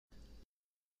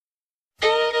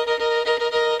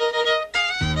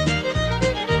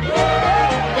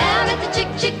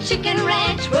chicken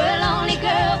ranch where a lonely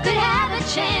girl could have a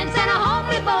chance and a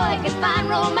homely boy could find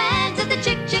romance at the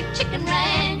chicken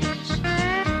ranch.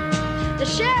 The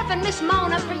sheriff and Miss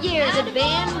Mona for years had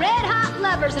been red-hot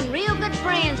lovers and real good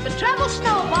friends, but trouble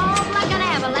snowballed like an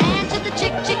avalanche at the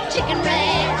chicken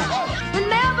ranch. When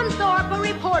Melvin Thorpe, a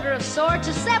reporter of sorts,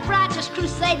 a self-righteous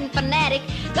crusading fanatic,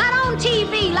 got on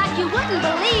TV like you wouldn't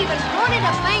believe and pointed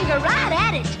a finger right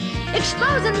at it,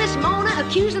 exposing Miss Mona,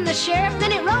 accusing the sheriff,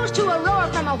 then it rose to a roar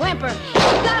from a whimper.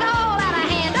 It got all out of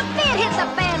hand, a fit hit the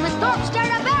fan when Thorpe stirred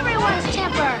up everyone's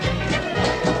temper.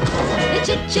 The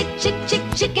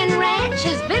chicken ranch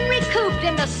has been recouped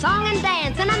into song and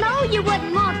dance, and I know you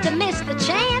wouldn't want to miss the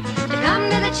chance to come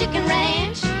to the chicken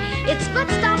ranch. It's foot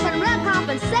stomping, rug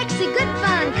romping, sexy, good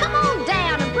fun. Come on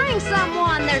down and bring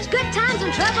someone. There's good times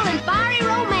and trouble and fiery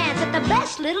romance at the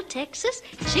best little Texas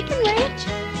chicken ranch.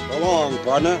 So long,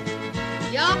 partner.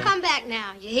 Y'all come back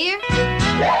now, you hear?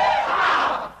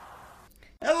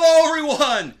 Hello,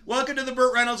 everyone! Welcome to the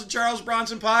Burt Reynolds and Charles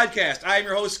Bronson podcast. I am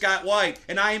your host, Scott White,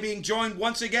 and I am being joined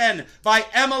once again by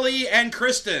Emily and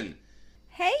Kristen.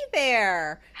 Hey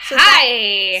there!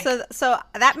 Hi! So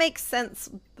that makes sense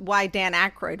why Dan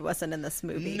Aykroyd wasn't in this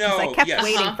movie. No, I kept yes.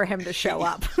 waiting for him to show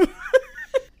up.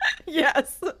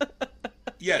 Yes.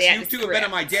 Yes, Yeah, you two have been on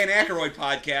my Dan Aykroyd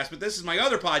podcast, but this is my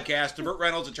other podcast, the Burt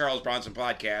Reynolds and Charles Bronson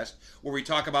podcast, where we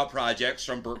talk about projects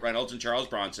from Burt Reynolds and Charles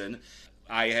Bronson.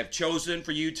 I have chosen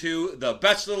for you two the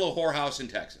best little whorehouse in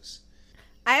Texas.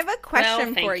 I have a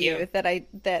question Well, for thank you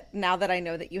that now that I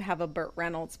know that you have a Burt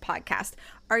Reynolds podcast,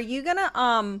 are you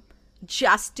gonna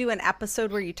just do an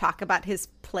episode where you talk about his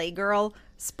Playgirl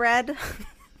spread?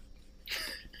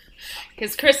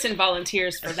 Because Kristen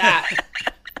volunteers for that.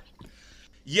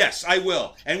 Yes, I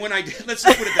will. And when I let's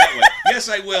just put it that way. Yes,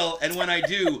 I will. And when I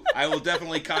do, I will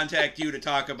definitely contact you to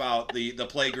talk about the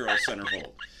Playgirl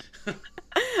centerfold.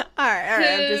 All right.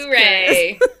 I'm just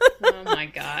Hooray! curious. Oh my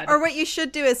god! Or what you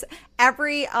should do is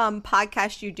every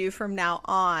podcast you do from now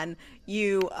on,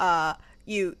 you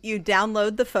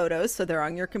download the photos so they're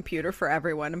on your computer for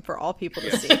everyone and for all people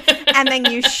to see, and then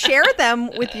you share them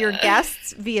with your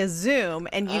guests via Zoom,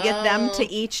 and you get them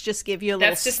to each just give you a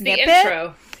little That's just snippet. the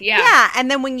intro. Yeah, and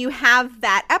then when you have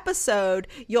that episode,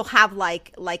 you'll have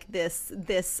like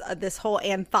this whole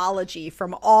anthology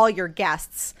from all your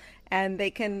guests. And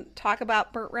they can talk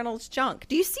about Burt Reynolds' junk.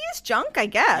 Do you see his junk, I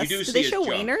guess? You do see they his show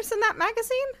junk. wieners in that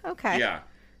magazine? Okay. Yeah.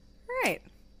 All right.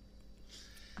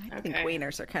 I think Okay.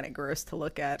 wieners are kind of gross to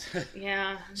look at.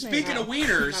 Yeah. Speaking of I'm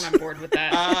wieners, not on board with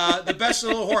that. the best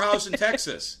little whorehouse in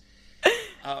Texas.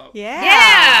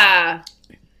 Yeah.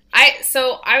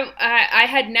 I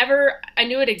had never, I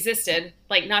knew it existed,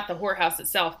 like not the whorehouse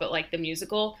itself, but like the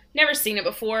musical. Never seen it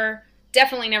before.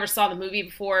 Definitely never saw the movie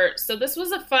before. So this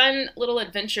was a fun little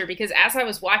adventure because as I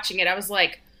was watching it, I was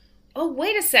like, oh,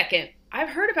 wait a second. I've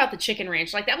heard about the chicken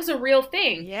ranch. Like that was a real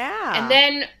thing. Yeah.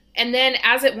 And then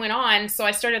as it went on, so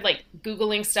I started like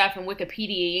Googling stuff and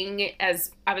Wikipediaing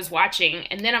as I was watching.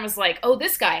 And then I was like, oh,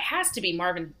 this guy has to be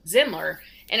Marvin Zindler.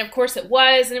 And of course it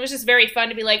was. And it was just very fun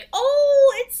to be like, oh,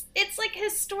 it's like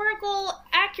historical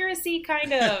accuracy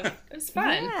kind of. It was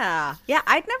fun. Yeah. Yeah,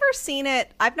 I'd never seen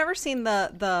it. I've never seen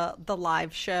the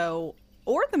live show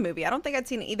or the movie. I don't think I'd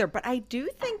seen it either. But I do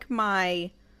think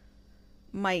my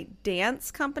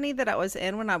dance company that I was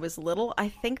in when I was little, I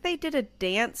think they did a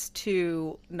dance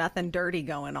to Nothing Dirty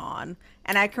Going On.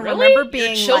 And I can remember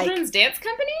being Your children's dance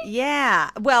company?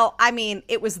 Yeah. Well, I mean,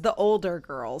 it was the older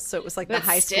girls, so it was like But the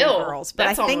high still, school girls. But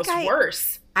that's I think almost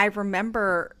worse. I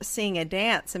remember seeing a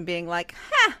dance and being like,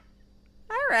 huh,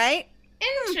 all right.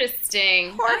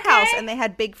 Interesting. Whorehouse, Okay. and they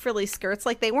had big frilly skirts,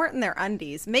 like they weren't in their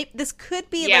undies. Maybe this could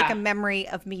be Yeah. like a memory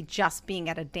of me just being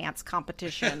at a dance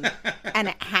competition and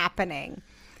it happening.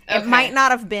 It Okay. might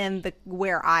not have been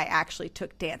where I actually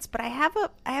took dance, but I have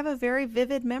a very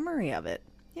vivid memory of it.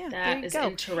 Yeah, there That you is go.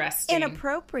 interesting.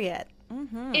 Inappropriate.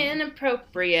 Mm-hmm.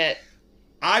 Inappropriate.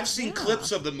 I've seen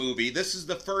clips of the movie. This is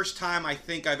the first time I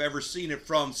think I've ever seen it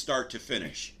from start to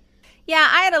finish. Yeah,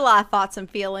 I had a lot of thoughts and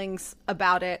feelings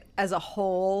about it as a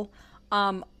whole.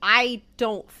 I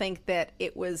don't think that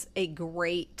it was a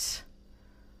great...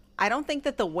 I don't think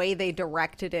that the way they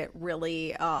directed it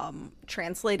really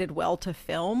translated well to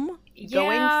film.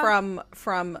 Yeah. Going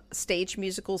from stage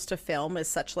musicals to film is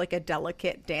such like a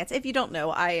delicate dance. If you don't know,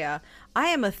 I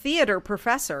am a theater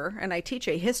professor and I teach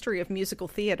a history of musical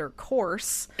theater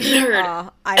course.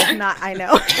 Nerd. I have not. I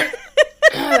know.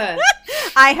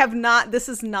 I have not. This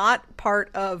is not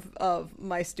part of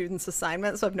my students'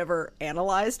 assignment, so I've never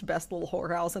analyzed Best Little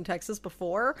Whorehouse in Texas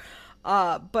before.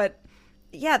 But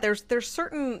yeah, there's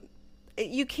certain,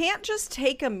 you can't just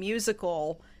take a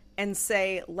musical and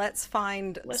say, let's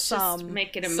find Let's some just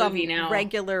make it a some movie now.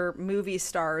 regular movie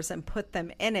stars and put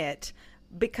them in it,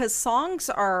 because songs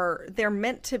they're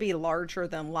meant to be larger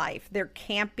than life. There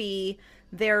can't be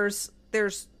there's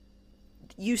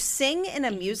you sing in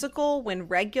a musical when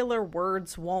regular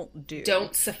words won't do.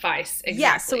 Don't suffice. Exactly.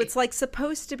 Yeah, so it's like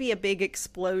supposed to be a big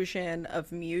explosion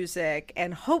of music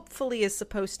and hopefully is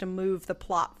supposed to move the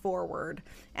plot forward.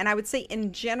 And I would say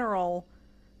in general,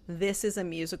 this is a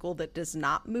musical that does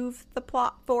not move the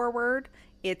plot forward.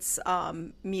 It's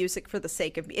music for the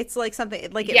sake of it's like something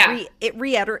like it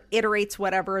reiterates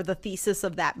whatever the thesis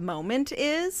of that moment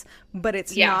is, but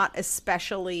it's not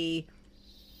especially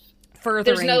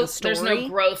furthering the story. There's no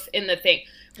growth in the thing,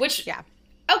 which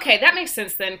okay, that makes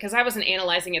sense then, because I wasn't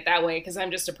analyzing it that way, because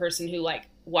I'm just a person who like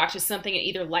watches something and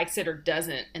either likes it or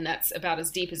doesn't, and that's about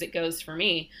as deep as it goes for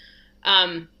me.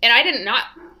 And I did not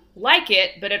like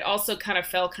it, but it also kind of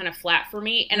fell kind of flat for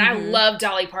me. And I love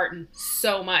Dolly Parton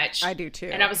so much. I do too.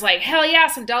 And I was like, hell yeah,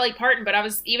 some Dolly Parton. But I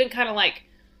was even kind of like,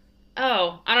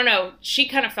 oh, I don't know. She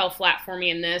kind of fell flat for me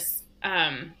in this.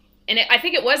 And I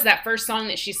think it was that first song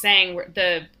that she sang,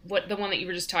 the one that you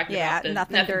were just talking about, the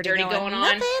nothing dirty going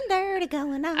on. Nothing dirty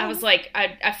going on. I was like,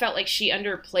 I felt like she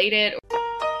underplayed it.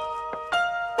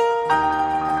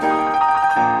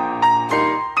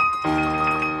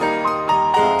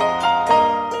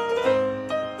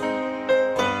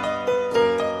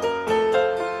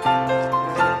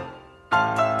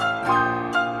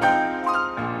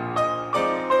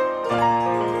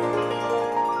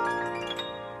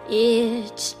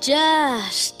 It's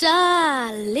just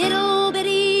a little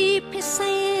bitty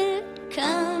pissant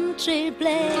country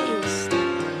place.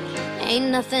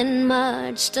 Ain't nothing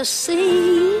much to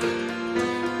see.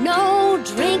 No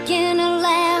drinking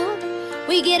allowed.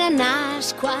 We get a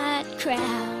nice quiet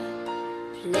crowd.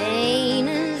 Plain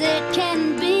as it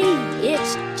can be.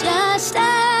 It's just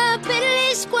a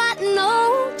piddly squatting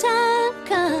old time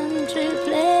country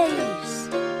place.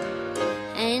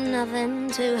 Ain't nothing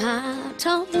too high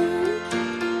tone.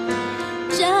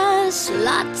 Just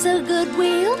lots of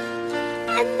goodwill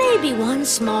and maybe one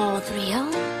small thrill.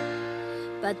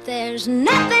 But there's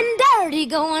nothing dirty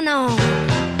going on.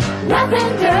 Nothing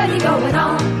dirty going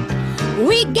on.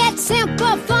 We get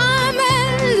simple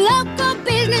farmers, local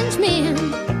businessmen,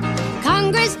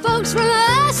 Congress folks from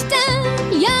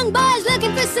Austin, young boys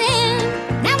looking for sin.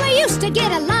 Now we used to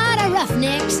get a lot of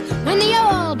roughnecks when the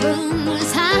oil boom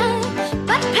was high,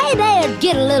 but payday'd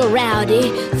get a little rowdy.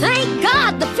 Thank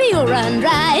God the field run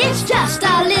dry. It's just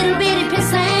a little bitty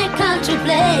pissant country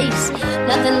place.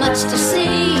 Nothing much to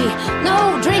see.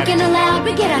 No drinking allowed.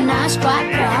 We get a nice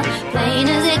quiet crowd. Plain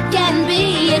as it can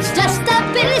be. It's just a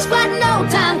piddly squatting old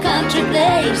time country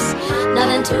place.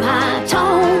 Nothing too high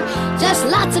tone. Just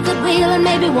lots of goodwill and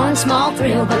maybe one small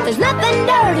thrill. But there's nothing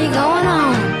dirty going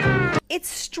on. It's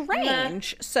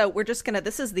strange. So we're just gonna.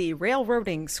 This is the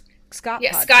Railroading Scott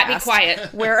podcast. Scott, be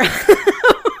quiet.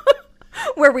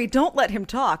 Where we don't let him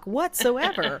talk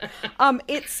whatsoever.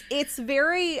 It's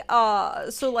very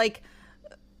so like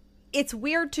it's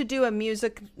weird to do a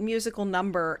musical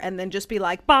number and then just be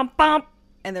like bump bump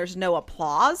and there's no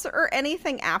applause or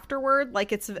anything afterward.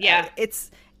 Like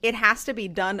it has to be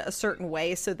done a certain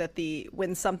way so that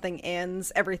when something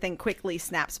ends, everything quickly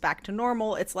snaps back to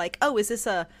normal. It's like, oh, is this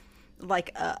a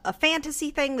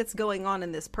fantasy thing that's going on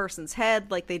in this person's head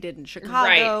like they did in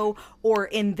Chicago, or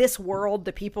in this world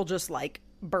the people just like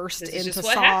burst into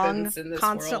song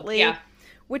constantly,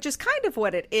 which is kind of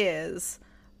what it is.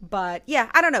 But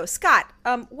yeah, I don't know. Scott,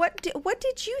 what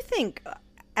did you think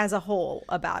as a whole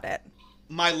about it?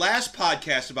 My last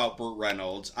podcast about Burt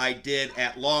Reynolds, I did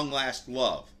At Long Last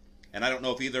Love, and I don't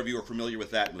know if either of you are familiar with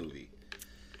that movie.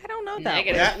 I don't know that.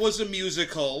 That was a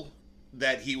musical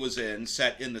that he was in,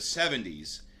 set in the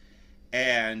 70s,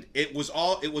 and it was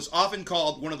often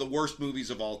called one of the worst movies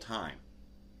of all time.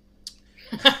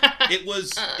 It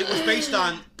was based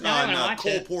on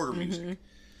Cole Porter music.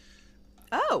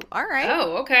 Oh, all right.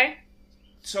 Oh, okay.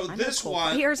 So this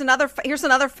one, here's another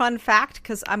fun fact,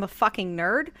 because I'm a fucking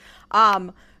nerd.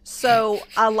 So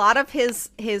a lot of his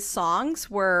songs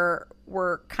were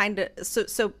kind of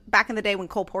so back in the day when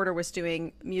Cole Porter was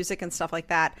doing music and stuff like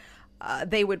that.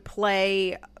 They would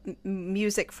play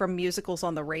music from musicals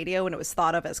on the radio, and it was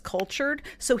thought of as cultured.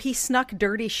 So he snuck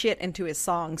dirty shit into his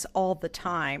songs all the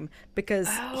time because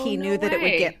he knew that it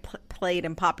would get played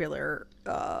in popular,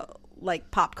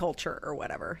 like pop culture or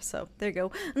whatever. So there you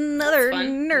go. Another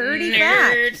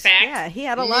nerdy fact. Yeah, he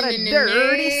had a lot of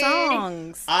dirty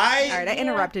songs. All right, I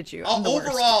interrupted you.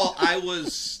 Overall, I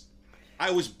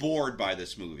was bored by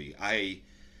this movie.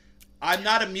 I'm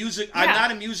not a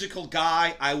musical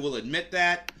guy. I will admit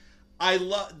that. I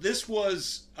love. This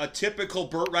was a typical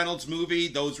Burt Reynolds movie.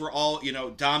 Those were all,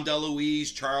 Dom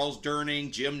DeLuise, Charles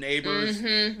Durning, Jim Nabors.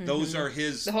 Those are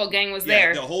his. The whole gang was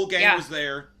there. The whole gang was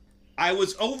there. I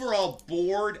was overall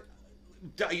bored.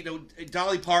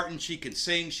 Dolly Parton, she can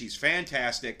sing. She's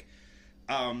fantastic.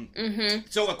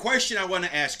 So a question I want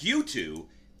to ask you two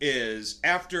is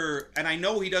and I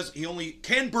know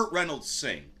can Burt Reynolds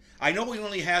sing? I know he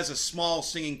only has a small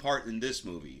singing part in this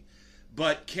movie.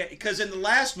 But because in the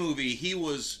last movie, he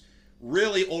was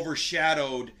really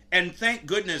overshadowed, and thank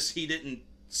goodness he didn't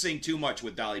sing too much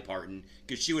with Dolly Parton,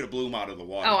 because she would have blew him out of the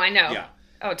water. Oh, I know. Yeah.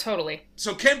 Oh, totally.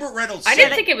 So can Burt Reynolds sing? I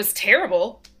didn't think it was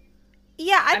terrible.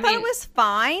 Yeah, I thought it was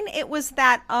fine. It was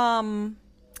that,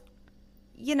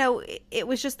 it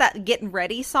was just that getting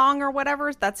ready song or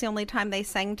whatever. That's the only time they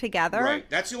sang together. Right.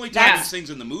 That's the only time he sings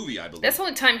in the movie, I believe. That's the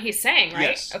only time he sang, right?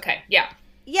 Yes. Okay, yeah.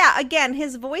 Yeah, again,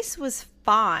 his voice was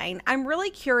fine. I'm really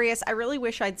curious. I really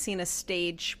wish I'd seen a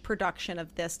stage production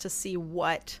of this to see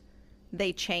what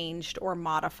they changed or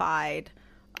modified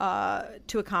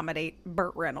to accommodate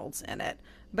Burt Reynolds in it.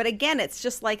 But again, it's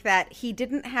just like that. He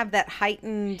didn't have that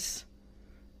heightened,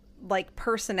 like,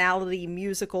 personality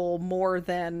musical more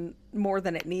than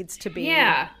it needs to be.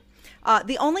 Yeah.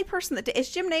 The only person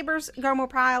is Jim Nabors Gomer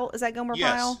Pyle. Is that Gomer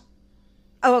Yes. Pyle?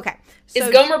 Oh, okay. So,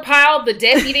 is Gomer Pyle the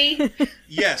deputy?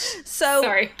 Yes. So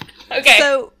sorry. Okay.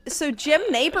 So Jim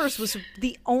Nabors was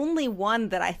the only one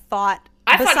that I thought.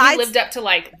 Thought he lived up to,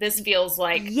 like, this feels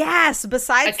like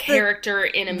besides a character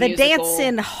in a the musical.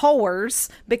 dancing whores,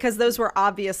 because those were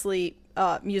obviously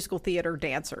musical theater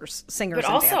dancers, singers.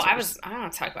 But also, dancers. I don't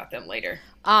want to talk about them later.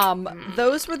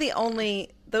 Those were the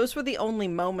only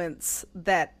moments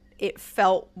that it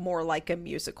felt more like a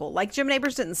musical. Like, Jim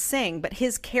Nabors didn't sing, but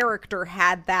his character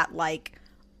had that, like,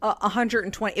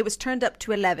 120. It was turned up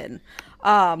to 11.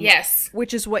 Yes.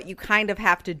 Which is what you kind of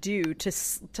have to do to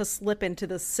slip into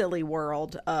the silly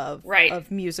world of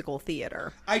musical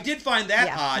theater. I did find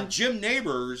that odd. Jim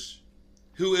Nabors,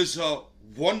 who is a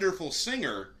wonderful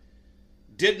singer,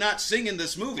 did not sing in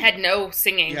this movie. Had no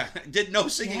singing. Yeah, did no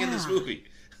singing in this movie.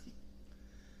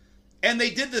 And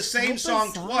they did the same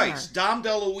song twice. Dom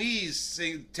DeLuise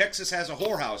sang Texas Has a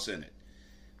Whorehouse in it.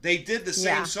 They did the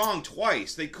same song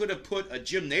twice. They could have put a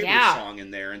Jim Nabors song in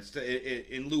there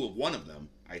in lieu of one of them,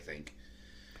 I think.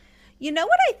 You know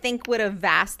what I think would have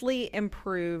vastly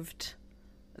improved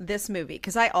this movie?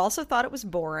 Because I also thought it was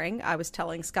boring. I was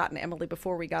telling Scott and Emily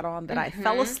before we got on that I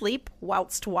fell asleep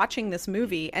whilst watching this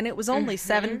movie, and it was only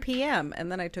 7 p.m.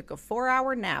 And then I took a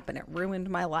 4-hour nap, and it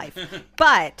ruined my life.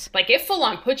 But like, it full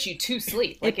on put you to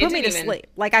sleep. Like, it put me to sleep.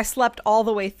 Like, I slept all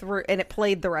the way through, and it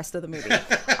played the rest of the movie.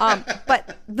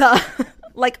 But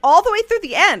like, all the way through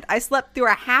the end, I slept through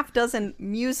a half dozen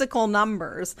musical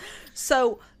numbers.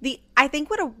 So I think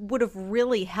what would have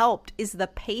really helped is the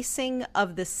pacing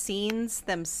of the scenes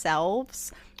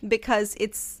themselves, because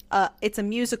it's a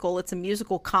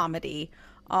musical comedy,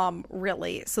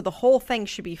 really. So the whole thing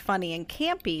should be funny and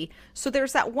campy. So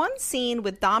there's that one scene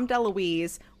with Dom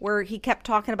DeLuise where he kept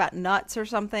talking about nuts or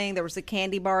something. There was a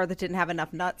candy bar that didn't have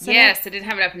enough nuts in it. Yes, it didn't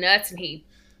have enough nuts, and he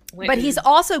But he's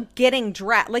also getting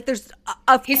dressed. Like, there's,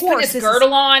 of he's course, put his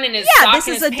girdle on and his sock this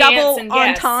and is his a double pants,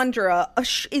 entendre.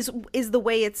 Is the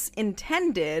way it's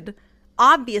intended.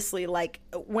 Obviously, like,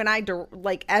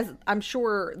 as I'm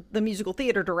sure the musical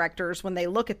theater directors, when they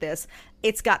look at this,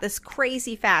 it's got this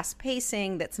crazy fast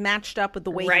pacing that's matched up with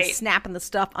the way he's snapping the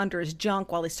stuff under his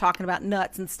junk while he's talking about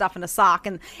nuts and stuff in a sock,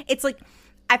 and it's like,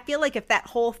 I feel like if that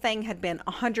whole thing had been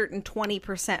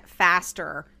 120%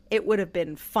 faster, it would have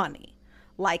been funny.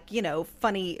 Like,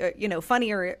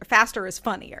 funnier, faster is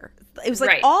funnier. It was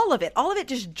like all of it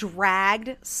just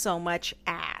dragged so much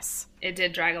ass. It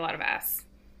did drag a lot of ass.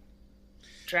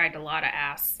 Dragged a lot of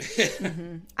ass.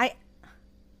 Mm-hmm.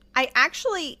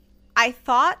 I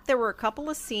thought there were a couple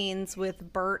of scenes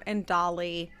with Bert and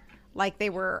Dolly, like they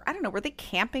were, I don't know, were they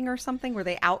camping or something? Were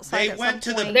they outside? They went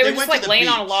to They were just like laying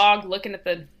on a log, looking at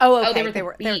the. Oh, okay. They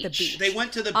were at the beach. They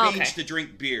went to the beach to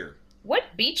drink beer. What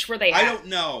beach were they at? I don't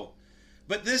know.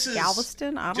 But this is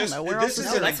Galveston. I don't know where else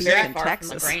is an exact far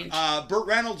from Burt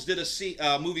Reynolds did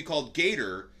a movie called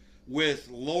Gator with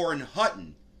Lauren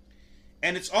Hutton,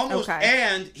 and it's almost.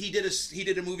 And he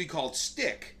did a movie called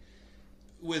Stick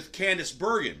with Candice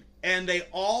Bergen, and they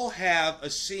all have a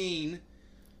scene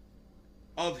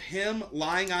of him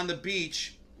lying on the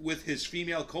beach with his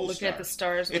female co-star, looking at the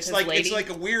stars. With it's like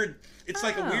a weird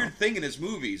thing in his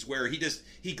movies where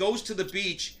he goes to the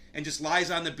beach and just lies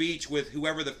on the beach with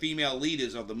whoever the female lead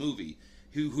is of the movie,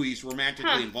 who he's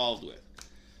romantically involved with.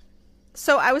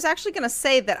 So I was actually going to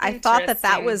say that I thought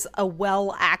that was a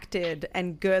well acted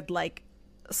and good, like,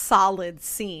 solid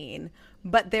scene,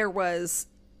 but there was,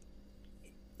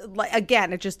 like,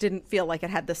 again, it just didn't feel like it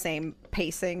had the same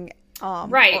pacing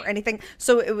right. or anything.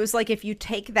 So it was like, if you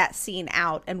take that scene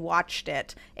out and watched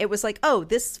it, it was like, oh,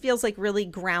 this feels like really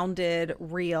grounded,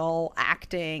 real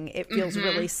acting. It feels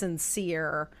really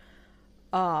sincere.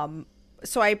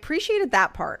 So I appreciated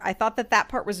that part. I thought that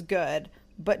part was good,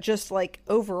 but just like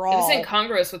overall, it was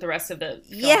incongruous with the rest of the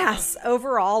film. Yes,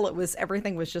 overall,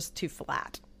 everything was just too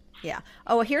flat. Yeah.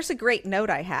 Oh, here's a great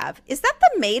note I have. Is that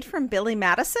the maid from Billy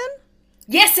Madison?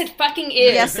 Yes, it fucking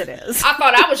is. Yes, it is. I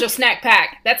thought I was your snack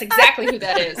pack. That's exactly who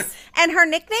that is. And her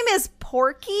nickname is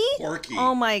Porky? Porky.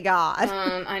 Oh, my God.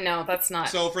 I know, that's not.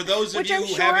 So for those of Which you I'm who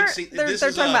sure haven't seen, they're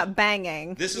talking about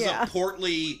banging. This is a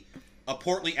portly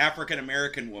African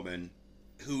American woman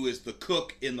who is the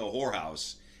cook in the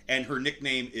whorehouse, and her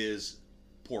nickname is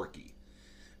Porky.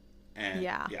 And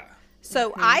yeah.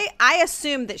 So I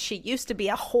assumed that she used to be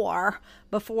a whore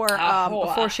before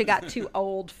she got too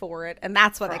old for it, and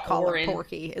that's why they call her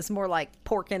Porky. It's more like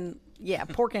pork and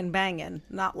banging,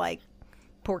 not like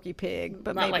Porky Pig,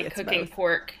 but not maybe like it's cooking both.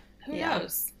 pork. Who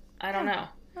knows? I don't know.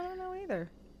 I don't know either.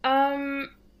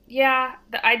 Yeah,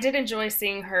 I did enjoy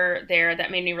seeing her there. That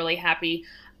made me really happy.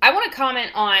 I want to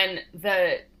comment on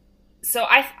so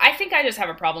I think I just have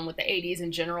a problem with the 80s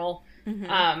in general.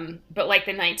 But like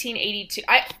the 1982,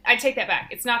 I take that back.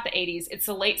 It's not the 80s. It's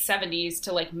the late 70s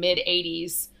to like mid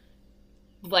 80s.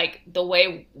 Like the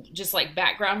way just like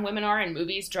background women are in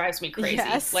movies drives me crazy.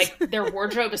 Yes. Like their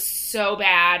wardrobe is so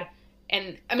bad.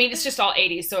 And I mean, it's just all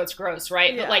 80s, so it's gross,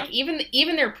 right? Yeah. But like even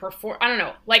their I don't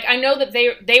know. Like I know that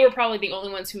they were probably the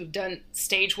only ones who have done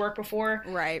stage work before.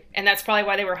 Right. And that's probably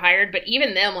why they were hired. But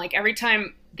even them, like every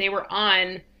time they were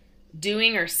on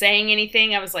doing or saying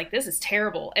anything, I was like, this is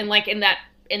terrible. And like in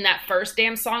that first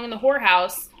damn song in the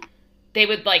whorehouse,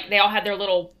 they all had their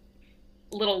little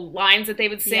lines that they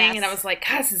would sing, Yes. and I was like,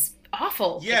 God, this is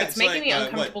awful. Yeah, Like, it's making like, me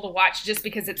uncomfortable to watch just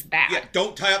because it's bad. Yeah,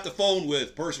 don't tie up the phone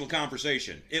with personal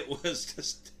conversation. It was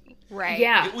just Right.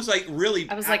 Yeah. It was like really.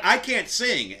 I was like, I can't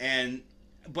sing,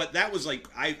 but that was like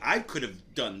I could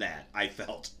have done that. I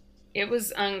felt it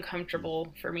was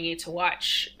uncomfortable for me to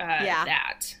watch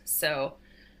that. So.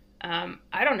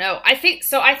 I don't know. I think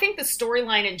the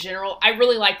storyline in general, I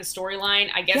really like the storyline,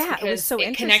 I guess, because it was so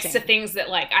it connects to interesting. things that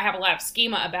like I have a lot of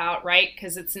schema about, right?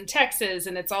 Because it's in Texas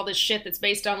and it's all this shit that's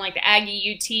based on like the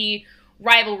Aggie UT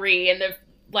rivalry, and the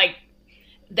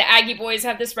Aggie boys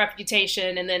have this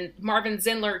reputation, and then Marvin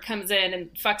Zindler comes in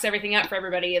and fucks everything up for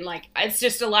everybody, and like it's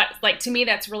just a lot. Like to me,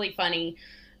 that's really funny.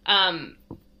 And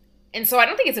so I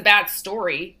don't think it's a bad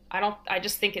story. I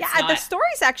just think it's not. The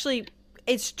story's actually.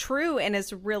 It's true and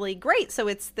is really great. So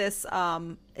it's this,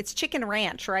 it's Chicken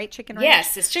Ranch, right? Chicken Ranch.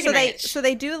 Yes, it's Chicken Ranch. So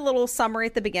they do a little summary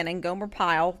at the beginning. Gomer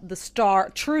Pyle, the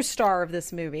true star of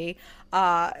this movie,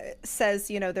 says,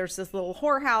 there's this little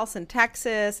whorehouse in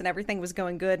Texas and everything was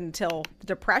going good until the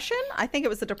Depression. I think it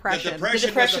was the Depression. The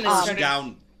Depression was the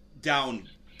started- downturn.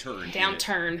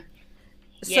 Downturn.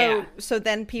 Yeah. So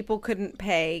then people couldn't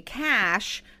pay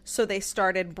cash, so they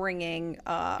started bringing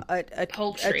a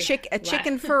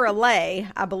chicken for a lay,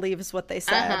 I believe is what they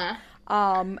said.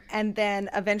 And then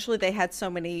eventually they had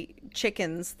so many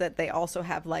chickens that they also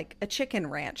have like a chicken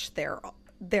ranch there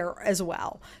as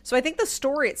well. So I think the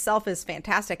story itself is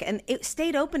fantastic, and it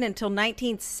stayed open until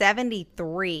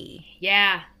 1973.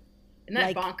 Yeah. Isn't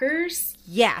that bonkers?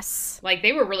 Yes. Like,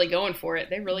 they were really going for it.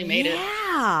 They really made it.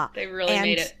 Yeah. They really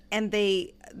made it. And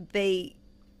they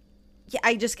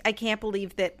I can't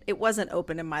believe that it wasn't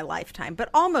open in my lifetime, but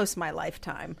almost my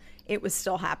lifetime, it was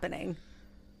still happening.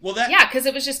 Well, yeah, because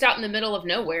it was just out in the middle of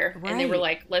nowhere. Right. And they were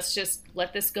like, let's just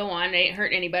let this go on. It ain't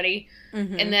hurt anybody.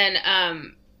 Mm-hmm.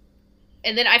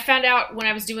 And then I found out when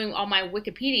I was doing all my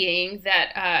Wikipediaing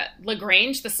that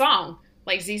LaGrange, the song,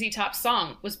 like ZZ Top's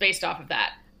song, was based off of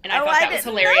that. And I thought that was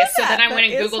hilarious. So then I went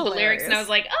and Googled the lyrics, and I was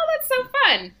like, oh, that's so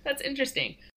fun. That's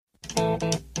interesting.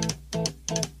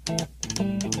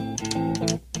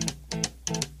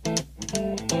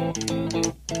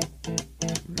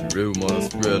 Rumors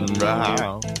spreading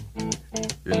round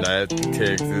in that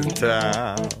Texas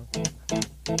town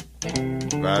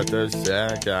about the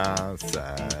shack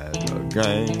outside the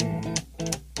game.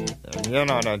 And you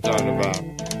know what I'm talking about.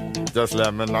 Just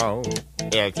let me know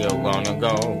if you wanna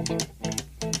go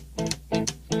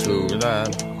to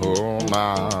that whole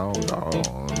mile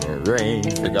on the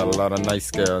range. They got a lot of nice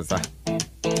girls.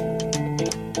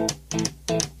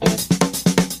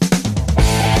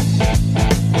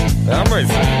 I'm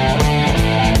racing.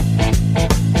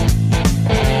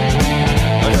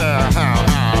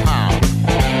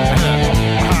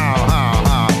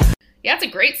 Yeah, it's a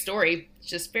great story. It's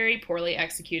just very poorly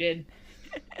executed.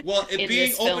 Well, it in being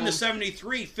this open film. to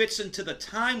 73 fits into the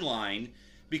timeline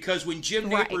because when Jim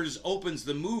Napers opens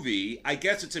the movie, I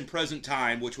guess it's in present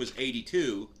time, which was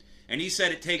 82, and he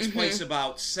said it takes place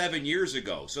about 7 years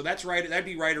ago. So that's right. That'd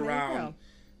be right around.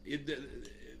 That'd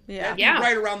be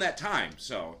right around that time.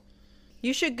 So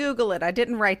you should Google it. I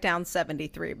didn't write down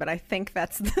 73, but I think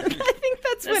that's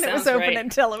when it was open right.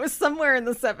 until it was somewhere in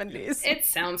the 70s. It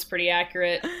sounds pretty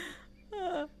accurate.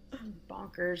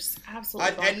 Bonkers,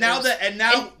 absolutely. Bonkers. And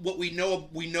now what we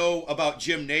know about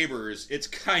Jim Neighbors, it's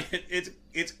kind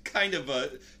of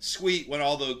a sweet when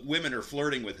all the women are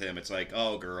flirting with him. It's like,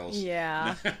 oh, girls,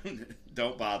 yeah,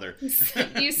 don't bother.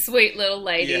 You sweet little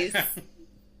ladies. Yeah.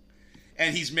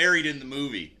 And he's married in the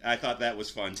movie. I thought that was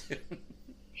fun too.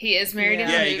 He is married in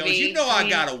the movie. Yeah, he goes, I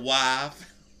got a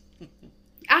wife.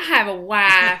 I have a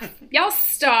wife. Y'all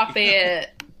stop it.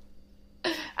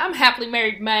 I'm a happily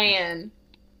married man.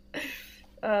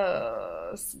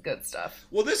 It's good stuff.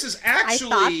 Well, this is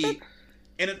actually,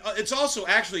 and it's also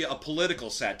actually a political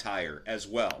satire as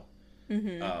well.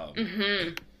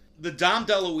 The Dom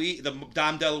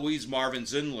DeLuise Marvin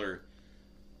Zindler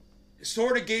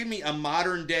sort of gave me a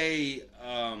modern day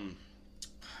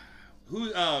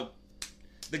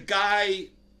the guy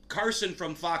Carson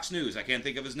from Fox News. I can't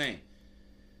think of his name.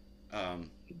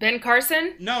 Ben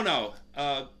Carson? No.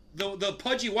 The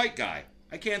pudgy white guy.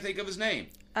 I can't think of his name.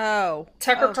 Oh.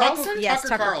 Tucker Carlson? Yes, Tucker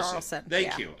Tucker Carlson. Carlson.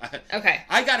 Thank you. Okay.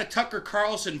 I got a Tucker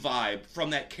Carlson vibe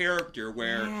from that character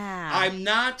where I'm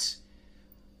not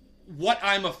what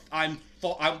I'm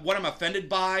offended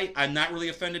by. I'm not really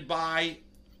offended by.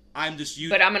 I'm just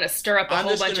using. But I'm going to stir up a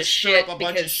whole bunch of shit. A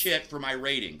bunch of shit for my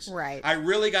ratings. Right. I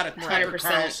really got a Tucker 100%.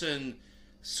 Carlson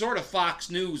sort of Fox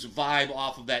News vibe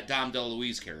off of that Dom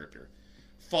DeLuise character.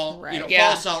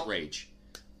 False outrage,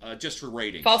 just for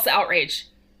ratings. False outrage.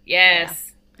 Yes.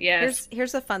 Yeah. Yes.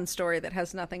 Here's a fun story that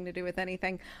has nothing to do with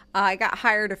anything. I got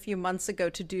hired a few months ago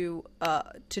to do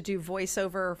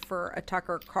voiceover for a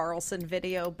Tucker Carlson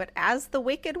video, but as the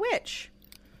Wicked Witch.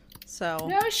 So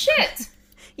no shit.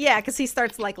 Yeah, because he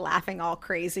starts like laughing all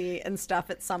crazy and stuff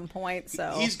at some point.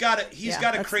 So he's got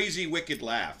a crazy wicked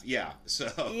laugh. Yeah.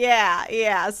 So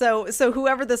yeah. So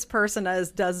whoever this person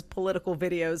is does political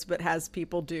videos, but has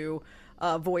people do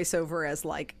voiceover as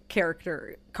like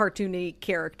cartoony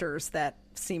characters that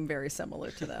seem very similar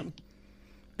to them.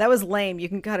 That was lame. You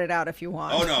can cut it out if you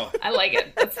want. Oh no, I like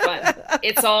it. That's fun.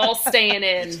 It's all staying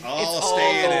in. It's all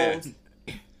staying in.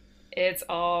 It's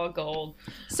all gold.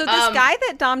 So this guy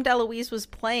that Dom DeLuise was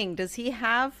playing, does he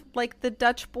have like the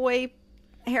Dutch boy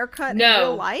haircut in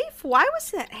real life? Why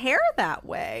was that hair that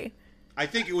way? I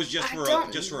think it was just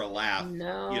for a laugh.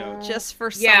 No, just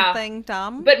for something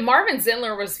dumb. But Marvin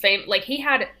Zindler was famous. Like he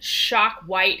had shock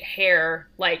white hair,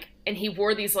 like, and he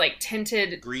wore these like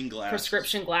tinted green glasses,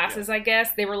 prescription glasses. Yeah. I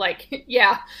guess they were like,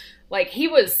 like he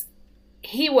was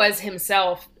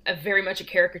himself very much a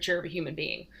caricature of a human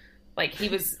being. Like he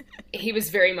was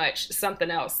very much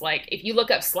something else. Like if you look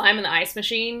up Slime in the Ice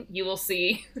Machine, you will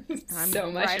see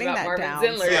so much about Marvin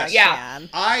Zindler. Yes. Yeah,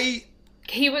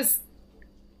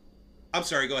 I'm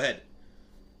sorry. Go ahead.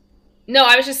 No,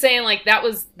 I was just saying like that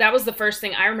was the first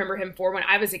thing I remember him for when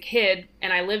I was a kid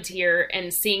and I lived here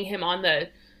and seeing him on the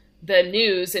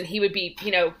news and he would be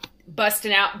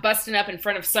busting up in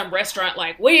front of some restaurant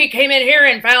like we came in here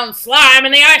and found slime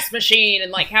in the ice machine and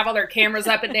like have all their cameras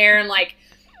up in there and like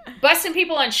busting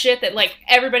people on shit that like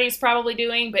everybody's probably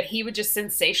doing, but he would just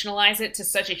sensationalize it to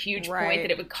such a huge point that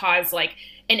it would cause like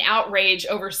an outrage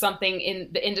over something in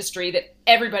the industry that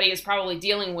everybody is probably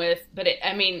dealing with. But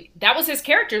that was his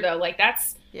character though. Like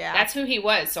that's who he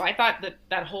was. So I thought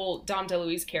that whole Dom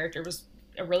DeLuise character was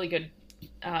a really good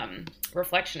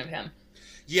reflection of him.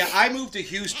 Yeah, I moved to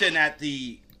Houston at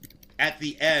the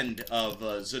end of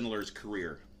Zindler's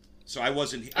career. So I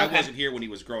wasn't here when he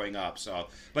was growing up. So,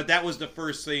 but that was the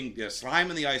first thing. Slime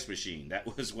in the Ice Machine.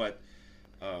 That was what.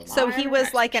 So he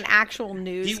was like an actual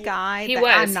news guy. He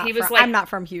was. I'm not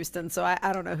from Houston, so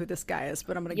I don't know who this guy is.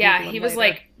 But I'm gonna. Google him he was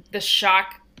later. like the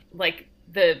shock, like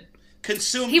the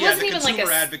consumer. He wasn't the even consumer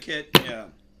like advocate. Yeah.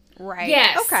 Right.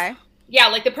 Yes. Okay. Yeah,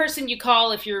 like the person you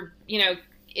call if you're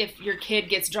if your kid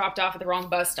gets dropped off at the wrong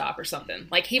bus stop or something.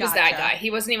 Like he was that guy.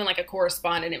 He wasn't even like a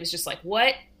correspondent. It was just like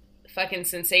what fucking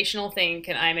sensational thing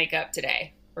can I make up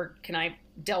today? Or can I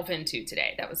delve into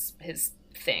today? That was his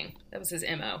thing. That was his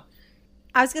MO.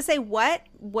 I was going to say, what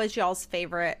was y'all's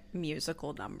favorite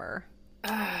musical number?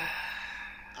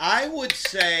 I would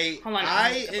say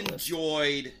I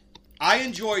enjoyed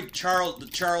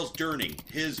Charles Durning,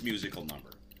 his musical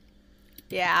number.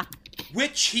 Yeah.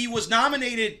 Which he was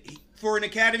nominated for an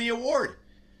Academy Award.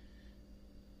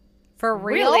 For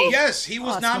real? Really? Yes, he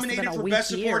was Oh, it's must have nominated been a for weak Best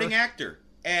Supporting year. Actor.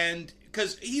 And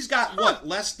because he's got, what,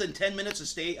 less than 10 minutes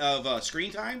of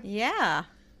screen time? Yeah.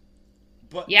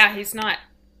 But Yeah, he's not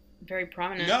very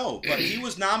prominent. No, but he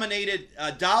was nominated.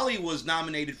 Dolly was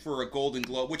nominated for a Golden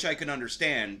Globe, which I can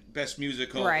understand, Best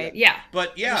Musical. Right. Yeah.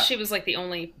 But yeah, She was like the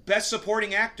only. Best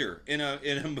Supporting Actor in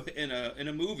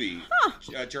a movie.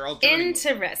 Charles Durning.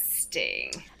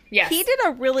 Interesting. Yes.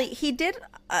 He did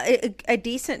a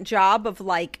decent job of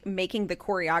like making the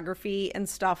choreography and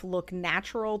stuff look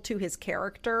natural to his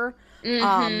character.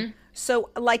 So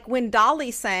like when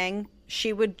Dolly sang,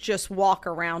 she would just walk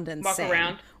around and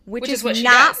sing. Which is what she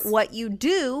not does. what you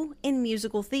do in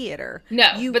musical theater. No,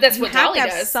 but that's what have Dolly to have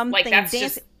does. Something Like, that's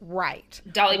dance- just right.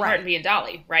 Dolly right. Parton being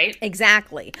Dolly, right?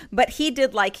 Exactly. But he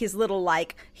did like his little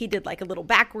he did like a little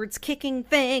backwards kicking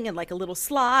thing and like a little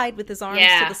slide with his arms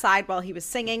to the side while he was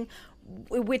singing,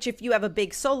 which if you have a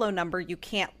big solo number, you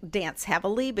can't dance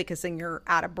heavily because then you're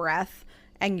out of breath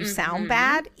and you sound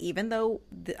bad, even though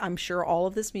I'm sure all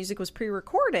of this music was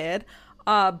pre-recorded.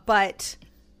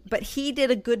 But he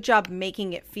did a good job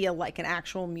making it feel like an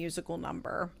actual musical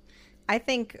number. I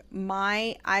think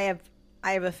I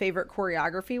have a favorite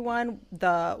choreography one,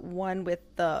 the one with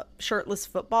the shirtless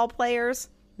football players.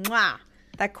 Mwah!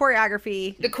 That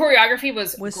choreography. The choreography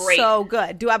was great. So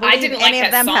good. Do I believe didn't any like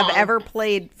of them that have song. ever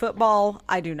played football?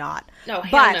 I do not. No,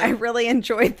 hell but no. I really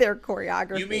enjoyed their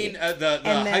choreography. You mean the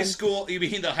high school? You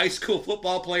mean the high school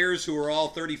football players who were all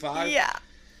 35? Yeah.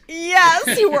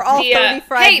 Yes, who were all The,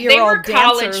 35-year-old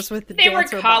college. dancers with the They were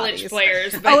dancer college bodies.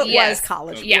 players. But Oh, it yes. was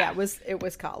college. Yeah. Yeah, it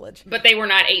was college. But they were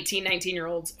not 18,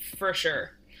 19-year-olds for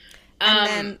sure.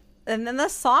 And then the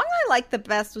song I liked the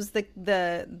best was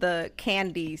the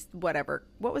Candy whatever.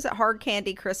 What was it? Hard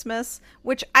Candy Christmas.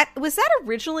 Which was that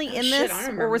originally in shit, this, I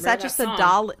don't or was remember that just that a song.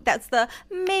 doll? That's the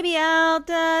maybe I'll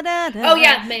da da da. Oh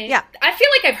yeah, man. Yeah. I feel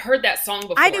like I've heard that song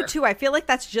before. I do too. I feel like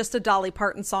that's just a Dolly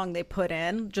Parton song they put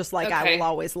in, just like I Okay. Will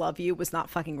Always Love You was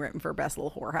not fucking written for Best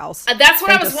Little Whorehouse. That's what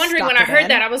They I was just wondering stuck when I it heard in.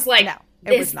 that. I was like, No,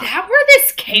 it is was not. that where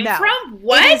this came No, from?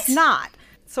 What? It is not.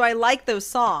 So I like those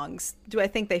songs. Do I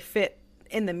think they fit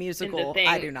in the In musical? the thing?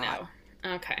 I do not.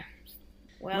 No. Okay.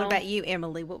 Well, What about you,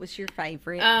 Emily? What was your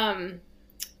favorite?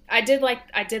 I did like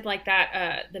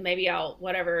that. The maybe I'll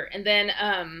whatever, and then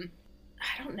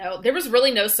I don't know. There was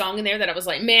really no song in there that I was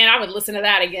like, man, I would listen to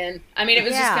that again. I mean, it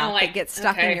was just kind of like it gets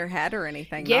stuck okay. in your head or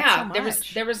anything. Yeah, Not so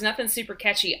much. there was nothing super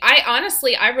catchy.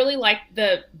 I really liked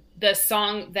the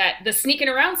song the sneaking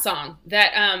around song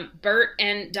that Bert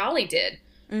and Dolly did.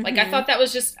 Like I thought that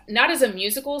was just not as a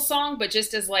musical song, but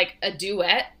just as like a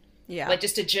duet. Yeah. Like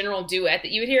just a general duet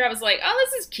that you would hear. I was like, oh,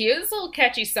 this is cute. This is a little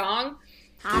catchy song.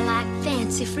 I like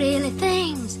fancy frilly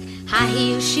things, high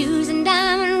heel shoes and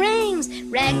diamond rings,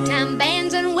 ragtime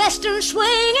bands and western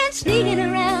swing, and sneaking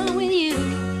around with you.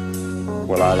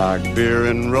 Well, I like beer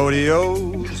and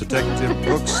rodeos, detective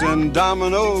books and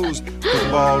dominoes,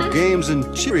 football games and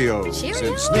Cheerios, Cheerios?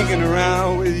 and sneaking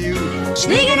around with you.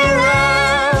 Sneaking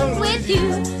around with you,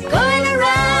 going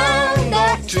around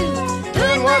that too,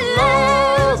 doing what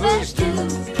lovers do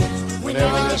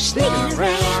whenever they're sneaking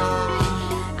around.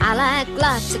 I like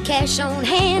lots of cash on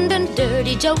hand and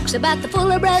dirty jokes about the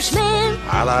Fuller Brush man.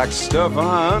 I like stuff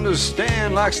I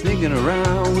understand, like sneaking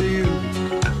around with you.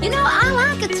 You know, I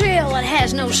like a thrill that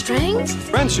has no strings,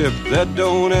 Friendship that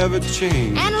don't ever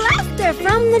change. and laughter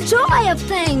from the joy of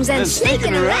things, and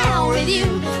sneaking around with you,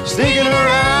 Sneaking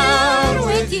around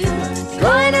with you,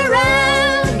 going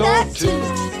around that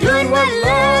too, doing what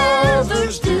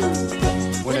lovers do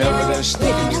whenever they're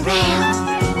sneaking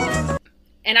around.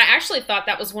 And I actually thought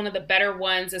that was one of the better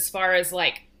ones as far as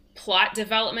like plot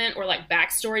development or like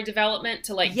backstory development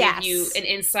to like Yes. give you an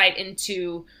insight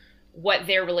into what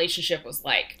their relationship was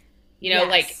like. You know, Yes.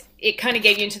 like it kind of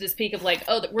gave you into this peak of like,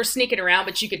 oh, we're sneaking around,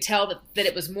 but you could tell that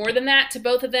it was more than that to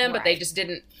both of them, but they Right. just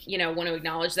didn't, want to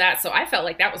acknowledge that. So I felt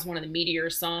like that was one of the meatier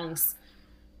songs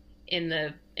in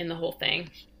the whole thing.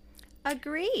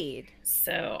 Agreed.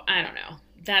 So I don't know.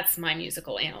 That's my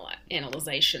musical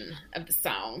analyzation of the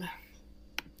song.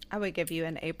 I would give you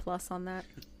an A+ on that.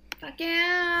 Fuck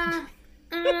yeah.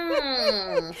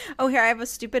 Mm. Oh, here I have a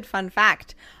stupid fun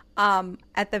fact.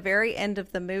 At the very end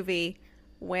of the movie,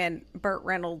 when Burt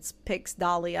Reynolds picks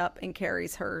Dolly up and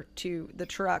carries her to the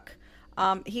truck,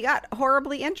 he got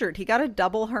horribly injured. He got a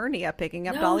double hernia picking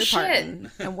up No Dolly shit.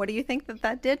 Parton. And what do you think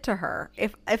that did to her?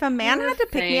 If a man Poor had to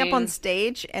pick me up on thing.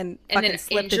 stage and And fucking then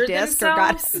slipped a injured disc or got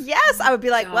themselves? yes, I would be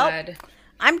like, well, God.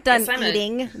 I'm done Guess I'm a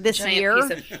eating this giant year.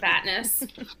 piece of fatness.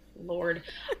 Lord.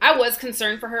 I was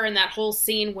concerned for her in that whole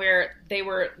scene where they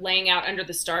were laying out under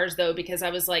the stars, though, because I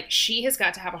was like, she has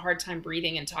got to have a hard time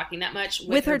breathing and talking that much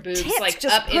with her boobs tits like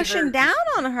just up pushing in her, down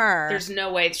on her. There's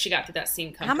no way she got through that scene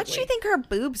comfortably. How much do you think her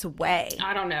boobs weigh?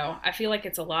 I don't know. I feel like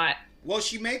it's a lot. Well,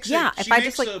 she makes a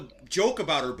joke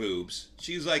about her boobs.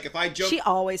 She's like, if I jump, she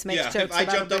always makes jokes if I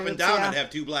about jumped her up and boobs, down, yeah. I'd have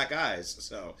 2 black eyes.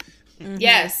 So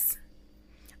Yes.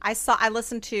 I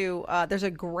listened to there's a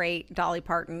great Dolly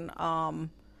Parton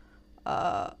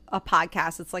a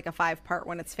podcast. It's like a 5-part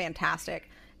one. It's fantastic.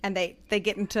 And they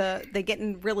get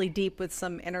in really deep with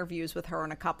some interviews with her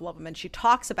on a couple of them, and she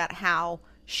talks about how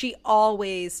she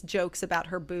always jokes about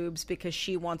her boobs because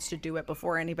she wants to do it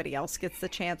before anybody else gets the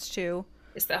chance to.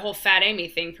 It's that whole Fat Amy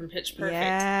thing from Pitch Perfect.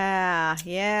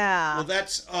 Yeah. Well,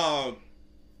 that's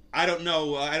I don't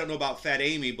know about Fat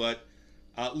Amy, but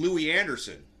Louis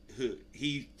Anderson,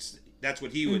 that's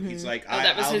what he would. He's like,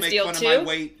 that was I'll his make deal fun too? of my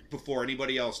weight before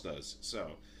anybody else does.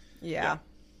 So Yeah.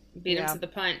 Beat him to the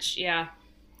punch. Yeah.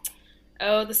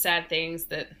 Oh, the sad things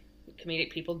that comedic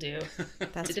people do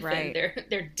That's to defend right.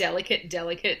 their delicate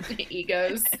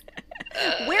egos.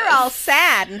 We're all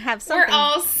sad and have something. We're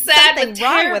all sad with something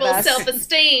wrong with terrible us.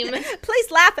 self-esteem,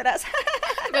 Please laugh at us.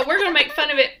 but we're going to make fun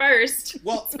of it first.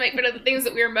 Well- Let's make fun of the things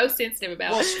that we are most sensitive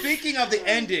about. Well, speaking of the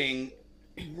ending,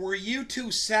 were you two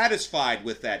satisfied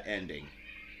with that ending?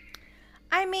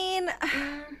 I mean,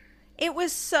 it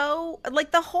was so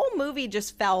like the whole movie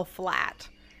just fell flat.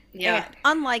 Yeah. And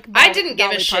unlike I didn't give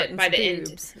a Dolly shit Parton's by the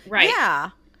boobs. end. Right. Yeah.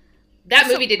 That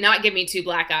movie did not give me 2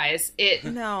 black eyes. It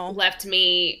No. left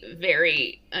me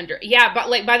very under. Yeah, but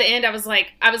like by the end, I was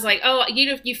like, oh,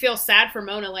 you feel sad for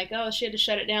Mona, like, oh, she had to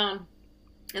shut it down,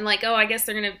 and like, oh, I guess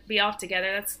they're gonna be off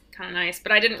together. That's kind of nice.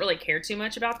 But I didn't really care too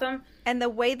much about them. And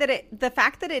the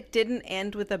fact that it didn't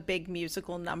end with a big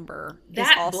musical number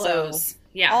That is also blows.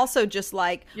 Yeah. also just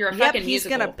like, You're a yep, fucking he's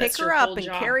musical. gonna pick That's her your up whole and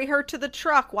job. carry her to the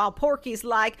truck while Porky's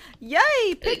like, yay,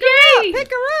 pick Yay! her up, pick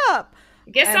her up.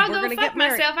 Guess And I'll we're go gonna fuck get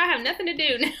married. myself. I have nothing to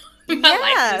do now. My life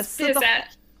Yes, is so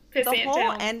piss the ant whole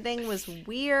town. ending was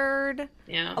weird.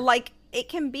 Yeah. Like it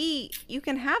can be, you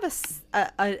can have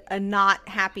a not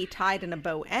happy tied in a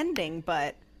bow ending,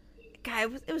 but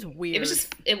God, it was weird.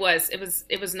 It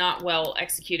was not well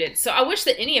executed. So I wish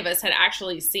that any of us had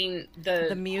actually seen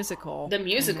the musical. the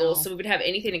musical, so we would have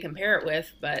anything to compare it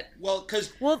with. But Well,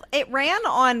 because It ran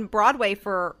on Broadway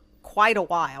for quite a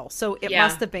while, so it Yeah.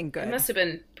 must have been good. it must have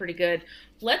been pretty good.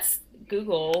 Let's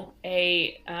Google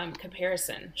a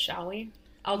comparison, shall we?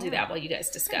 I'll do that while you guys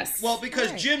discuss.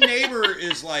 because Jim Neighbor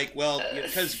is like, well,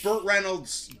 because Burt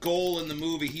Reynolds' goal in the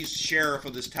movie, he's sheriff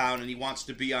of this town, and he wants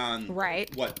to be on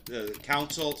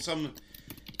council,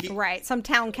 Right, some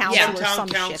town council Yeah. or Town some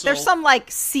shit. council. There's some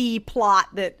like C plot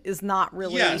that is not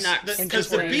really Yes, not because the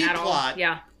interesting. B at all. plot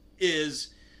Yeah. is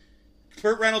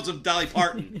Burt Reynolds and Dolly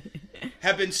Parton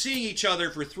have been seeing each other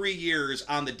for 3 years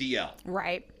on the DL.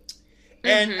 Right.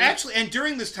 And actually, and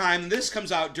during this time, and this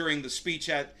comes out during the speech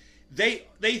at, they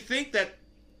think that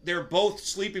they're both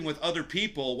sleeping with other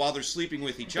people while they're sleeping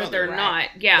with each But other. they're not.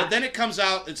 Yeah. But then it comes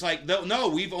out, it's like, no,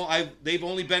 they've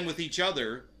only been with each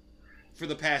other for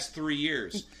the past 3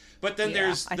 years. But then Yeah,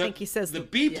 there's I think he says the the-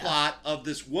 B yeah. plot of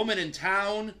this woman in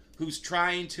town who's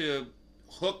trying to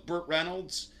hook Burt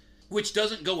Reynolds, which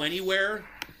doesn't go anywhere.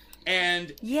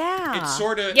 And Yeah. it's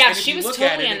sort of, Yeah, and if she you was look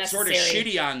totally at it, it's sort of unnecessary.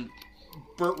 shitty on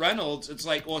Burt Reynolds. It's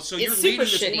like, well, so you're It's leading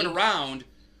super this woman shitty. around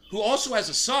who also has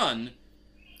a son.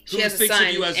 She who has a thinks son,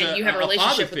 of you as and you have a father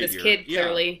relationship with this figure. kid, Yeah.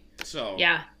 clearly. So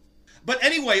Yeah. But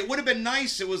anyway, it would have been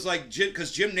nice. It was like,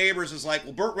 because Jim Neighbors is like,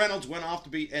 well, Burt Reynolds went off to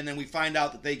be, and then we find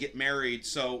out that they get married.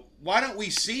 So why don't we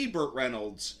see Burt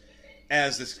Reynolds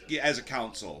as a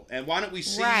counsel, and why don't we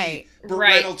see Right. Burt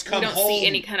Right. Reynolds come we don't home, see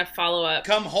any kind of follow-up.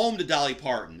 come home to Dolly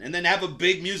Parton, and then have a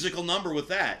big musical number with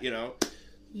that,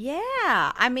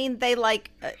 Yeah. I mean, they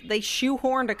they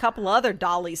shoehorned a couple other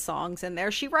Dolly songs in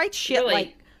there. She writes shit Really?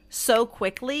 like so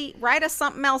quickly. Write us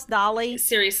something else, Dolly.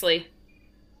 Seriously.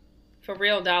 For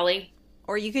real, Dolly.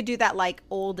 Or you could do that like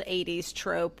old 80s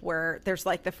trope where there's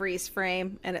like the freeze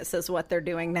frame and it says what they're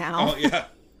doing now. Oh yeah.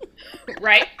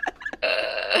 Right?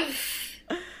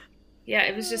 Yeah,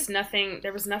 it was just nothing.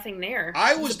 There was nothing there.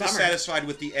 I It was a bummer. dissatisfied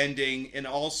with the ending, and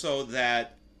also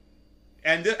that,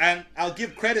 and I'll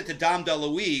give credit to Dom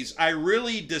DeLuise. I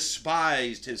really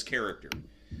despised his character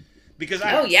because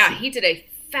Oh, yeah, he did a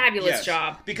fabulous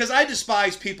job. Because I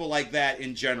despise people like that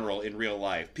in general in real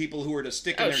life. People who are just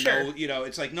sticking their sure. nose.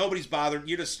 It's like nobody's bothered.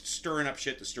 You're just stirring up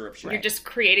shit to stir up shit. You're just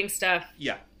creating stuff.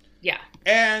 Yeah. Yeah.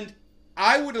 And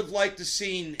I would have liked to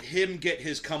seen him get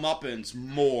his comeuppance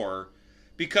more,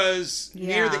 because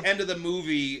near Yeah. the end of the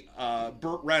movie,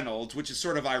 Burt Reynolds, which is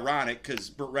sort of ironic because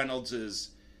Burt Reynolds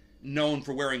is known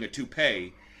for wearing a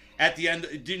toupee. At the end,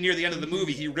 near the end of the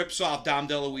movie, he rips off Dom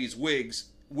DeLuise'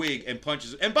 wig and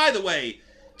punches. And by the way,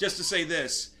 just to say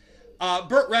this,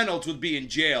 Burt Reynolds would be in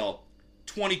jail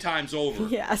 20 times over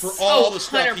for all the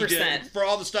stuff 100%. He did, for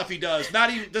all the stuff he does.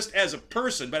 Not even just as a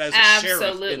person, but as a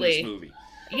sheriff in this movie.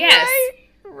 Yes.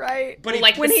 Right. But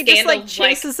like when he just like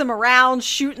chases him around,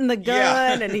 shooting the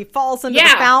gun, and he falls into the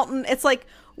fountain. It's like,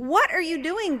 what are you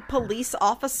doing, police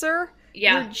officer?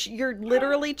 Yeah. You're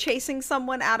literally chasing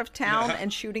someone out of town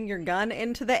and shooting your gun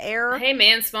into the air. Hey,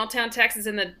 man, small town Texas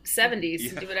in the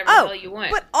 70s. Do whatever the hell you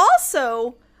want. But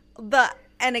also,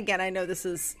 and again, I know this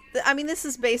is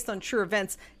based on true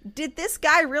events. Did this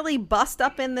guy really bust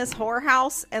up in this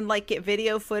whorehouse and like get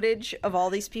video footage of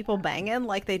all these people banging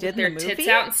like they did in the movie? Their tits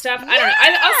out and stuff? Yes! I don't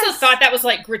know. I also thought that was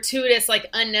like gratuitous, like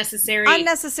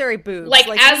unnecessary boobs. Like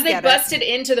as they busted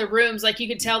into the rooms, like you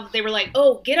could tell that they were like,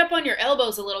 oh, get up on your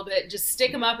elbows a little bit, just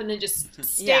stick them up and then just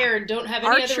stare and don't have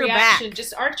any other reaction. Back.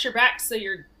 Just arch your back so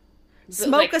you're...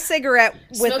 Smoke a cigarette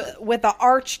with an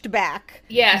arched back.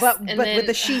 Yes, but with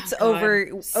the sheets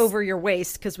over your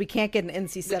waist because we can't get an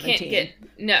NC-17.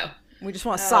 We just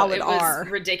want a solid R.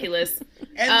 Ridiculous.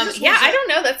 And I don't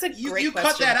know. That's a great question. You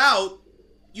cut that out,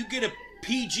 you get a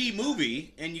PG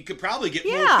movie, and you could probably get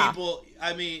more people.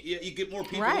 I mean, you get more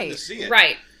people in to see it.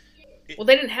 Right. Well,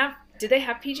 they didn't have. Did they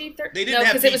have PG-13? They didn't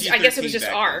have PG-13. I guess it was just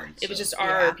R. Then, it was just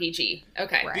R or PG.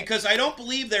 Okay. Right. Because I don't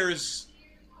believe there's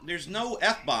no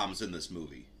F-bombs in this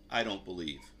movie. I don't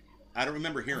believe. I don't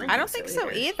remember hearing. I don't think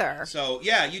so either. So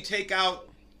yeah, you take out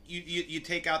you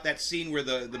take out that scene where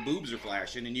the boobs are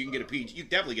flashing, and you can get a PG. You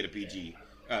definitely get a PG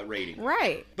rating.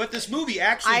 Right. But this movie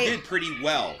actually did pretty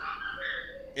well.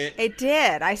 It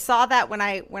did. I saw that when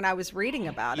I was reading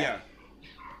about it. Yeah.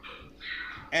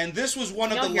 And this was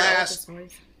one of the last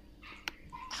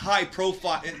high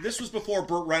profile. This was before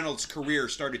Burt Reynolds' career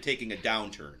started taking a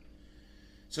downturn.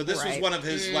 So this was one of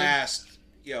his last,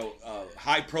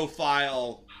 high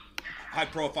profile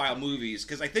movies.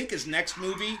 Because I think his next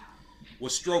movie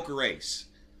was Stroker Ace,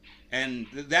 and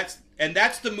that's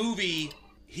the movie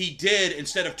he did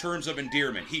instead of Terms of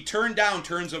Endearment. He turned down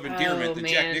Terms of Endearment,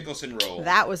 Jack Nicholson role.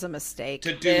 That was a mistake.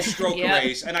 To do Stroker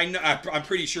Ace, and I'm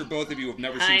pretty sure both of you have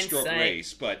never seen Stroker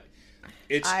Ace, but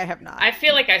I have not. I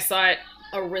feel like I saw it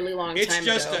a really long time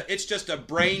ago. It's just a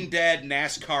brain dead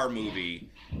NASCAR movie.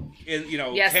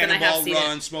 Yes, Cannonball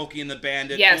Run, Smokey and the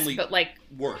Bandit. Yes, only but like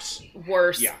worse.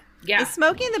 Yeah. Is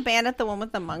Smokey and the Bandit the one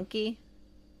with the monkey?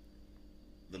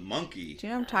 The monkey. Do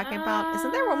you know what I'm talking about?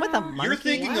 Isn't there one with a monkey? You're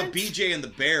thinking of BJ and the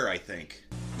Bear, I think.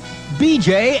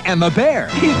 BJ and the Bear.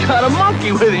 He's got a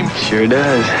monkey with him. Sure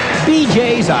does.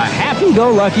 BJ's a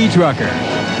happy-go-lucky trucker.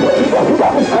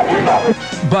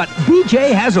 But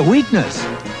BJ has a weakness.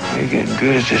 You're getting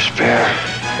good at this, Bear.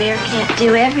 Bear can't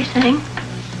do everything.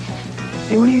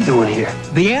 Hey, what are you doing here?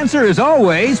 The answer is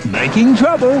always making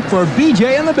trouble for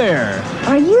BJ and the Bear.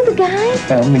 Are you the guy?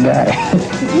 I'm the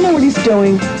guy. You know what he's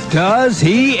doing? Does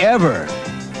he ever?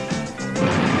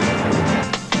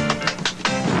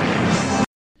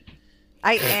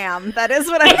 I am. That is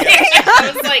what I think.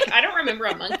 I was like, I don't remember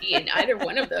a monkey in either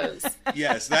one of those.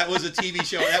 Yes, that was a TV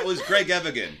show. That was Greg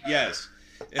Evigan. Yes.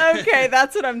 Okay,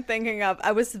 that's what I'm thinking of.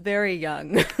 I was very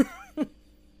young.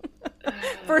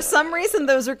 For some reason,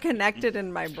 those are connected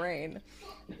in my brain.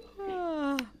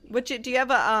 Do you have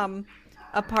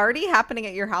a party happening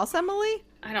at your house, Emily?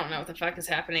 I don't know what the fuck is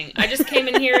happening. I just came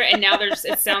in here and now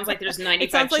it sounds like there's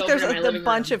 95 children in my living room. It sounds like there's a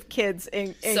bunch of kids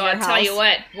in your house. So I'll tell you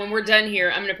what, when we're done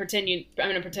here, I'm going to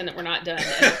pretend that we're not done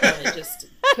and probably just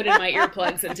put in my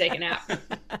earplugs and take a nap.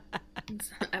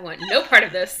 I want no part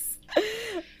of this.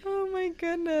 Oh my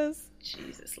goodness.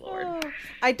 Jesus Lord.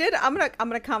 I'm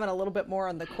gonna comment a little bit more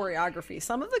on the choreography.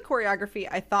 Some of the choreography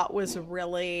I thought was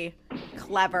really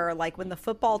clever, like when the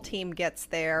football team gets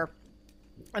there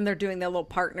and they're doing their little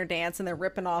partner dance and they're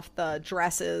ripping off the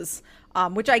dresses,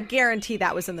 which I guarantee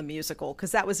that was in the musical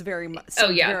because that was very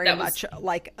much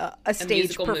like a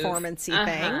stage performance-y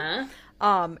thing.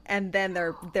 And then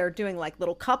they're doing like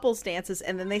little couples dances,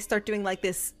 and then they start doing like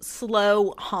this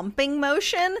slow humping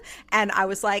motion, and I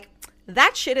was like,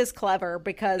 that shit is clever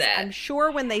because I'm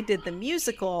sure when they did the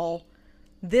musical,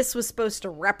 this was supposed to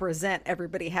represent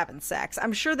everybody having sex.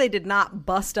 I'm sure they did not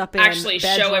bust up in actually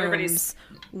show everybody's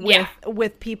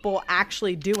with people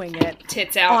actually doing it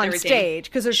tits out on stage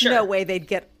because there's no way they'd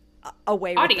get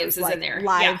away with audiences those, like, in there.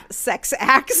 Live sex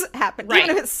acts happen,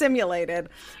 even if it's simulated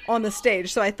on the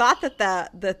stage. So I thought that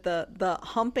the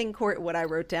humping what I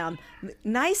wrote down,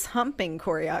 nice humping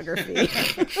choreography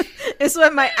is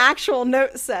what my actual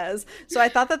note says. So I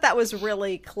thought that was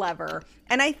really clever,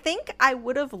 and I think I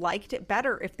would have liked it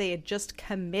better if they had just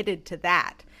committed to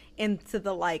that into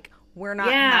the like, we're not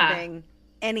Yeah. having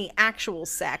any actual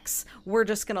sex. We're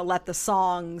just going to let the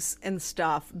songs and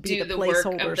stuff be Do the the work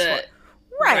of placeholders the-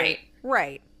 for.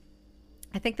 Right.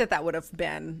 I think that would have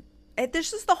been.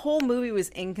 This just the whole movie was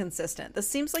inconsistent. This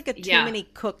seems like a too many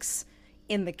cooks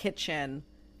in the kitchen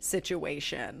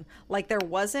situation. Like there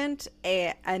wasn't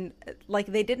like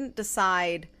they didn't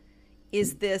decide,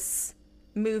 is this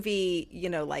movie, you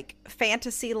know, like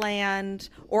Fantasyland,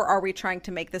 or are we trying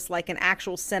to make this like an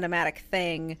actual cinematic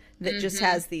thing that just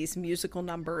has these musical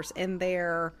numbers in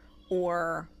there?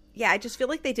 Or I just feel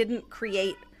like they didn't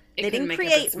create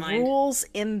rules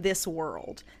in this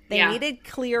world. They needed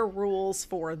clear rules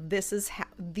for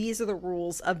these are the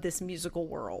rules of this musical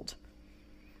world.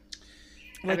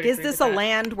 Like, is this a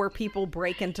land where people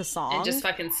break into song and just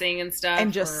fucking sing and stuff,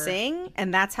 and just sing,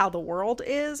 and that's how the world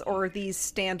is? Or are these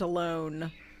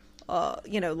standalone,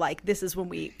 you know, like this is when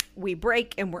we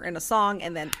break and we're in a song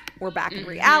and then we're back in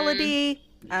reality?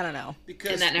 I don't know.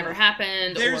 Because and that never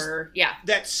happened. Or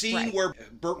that scene where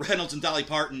Burt Reynolds and Dolly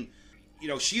Parton, you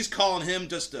know, she's calling him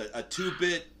just a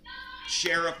 2-bit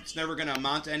sheriff. It's never going to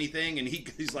amount to anything, and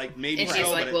he's like, maybe. And she's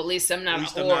like, well, at least I'm not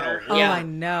a whore. Oh, I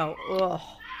know. Ugh.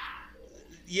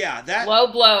 Yeah, that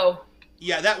low blow.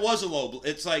 Yeah, that was a low blow.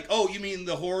 It's like, oh, you mean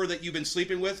the whore that you've been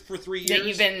sleeping with for 3 years? That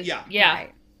you've been,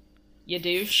 Right. You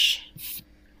douche.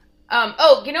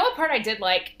 Oh, you know what part I did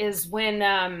like is when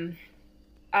Dom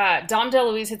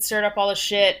DeLuise had stirred up all the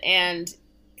shit, and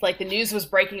like the news was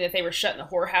breaking that they were shutting the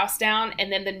whorehouse down,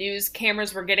 and then the news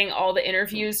cameras were getting all the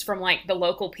interviews from like the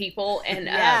local people, and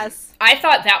yes, I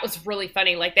thought that was really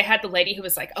funny. Like they had the lady who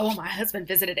was like, "Oh, my husband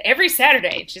visited every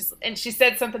Saturday," and she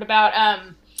said something about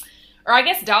or I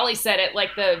guess Dolly said it,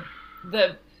 like the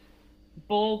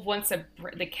bull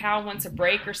the cow wants a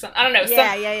break or something. I don't know.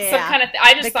 Some kind of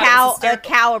I just thought the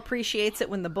cow appreciates it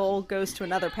when the bull goes to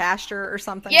another pasture or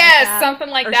something. Yes, like that. Something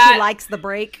like or that. She likes the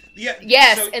break. Yeah.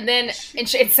 Yes, So, and then and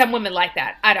some women like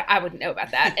that. I wouldn't know about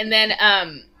that. And then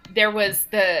there were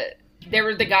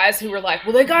the guys who were like,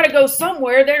 well, they got to go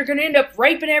somewhere. They're going to end up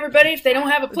raping everybody if they don't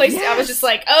have a place. Yes. I was just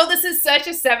like, oh, this is such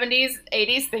a 70s,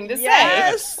 80s thing to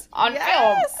say on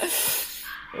film.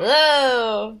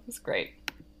 Whoa, it's great.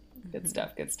 Good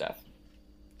stuff.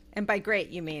 And by great,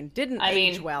 you mean didn't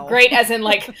age well. Great as in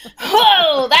like,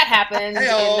 whoa, that happened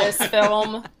Hey-o. in this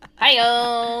film.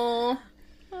 Hi-yo.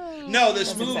 No, this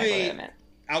That's movie, exactly what I meant.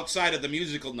 outside of the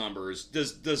musical numbers,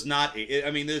 does not.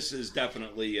 I mean, this is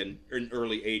definitely an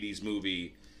early '80s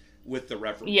movie with the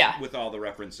reference, with all the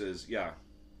references. Yeah.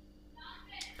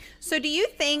 So do you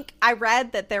think, I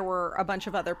read that there were a bunch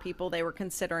of other people they were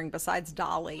considering besides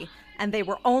Dolly, and they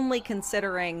were only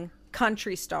considering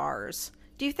country stars.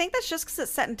 Do you think that's just because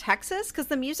it's set in Texas? Because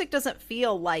the music doesn't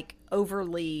feel like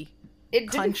overly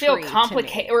It didn't feel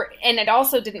complicated, and it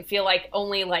also didn't feel like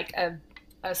only like a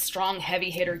strong heavy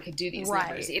hitter could do these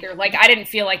numbers either. Like I didn't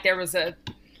feel like there was. I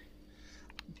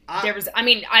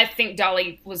mean, I think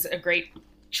Dolly was a great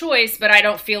choice, but I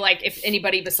don't feel like if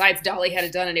anybody besides Dolly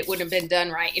had done it, it wouldn't have been done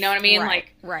right. You know what I mean?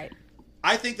 Right.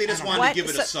 I think they just wanted to give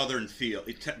it a southern feel.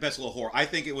 Best Little Whore. I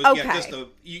think it was just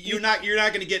you're not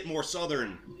going to get more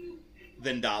southern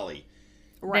than Dolly.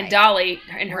 Than Dolly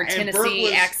and her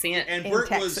Tennessee accent. And in Burt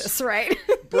Texas, was right?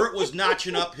 Burt was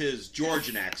notching up his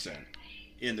Georgian accent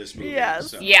in this movie.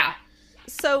 Yes. So. Yeah.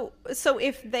 So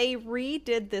if they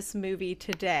redid this movie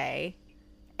today,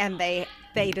 and they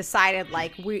decided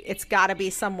like it's got to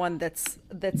be someone that's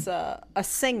a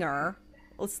singer.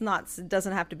 It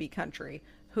doesn't have to be country.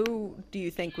 Who do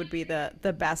you think would be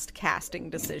the best casting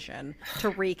decision to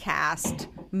recast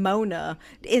Mona?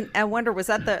 I wonder, was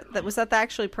that the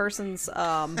actual person's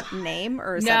name,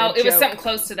 or is that a it was joke? something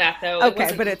close to that though.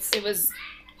 Okay, but it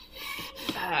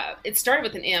started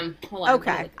with an M. Hold on.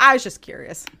 Okay, I was just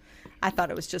curious. I thought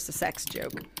it was just a sex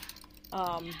joke.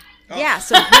 Yeah,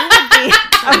 so who would be?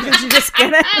 Oh, did you just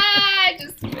get it? I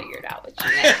just figured out what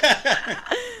you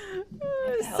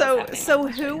meant. So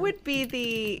who would be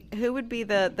the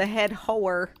head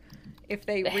whore if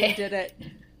they redid it?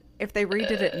 If they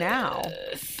redid it now?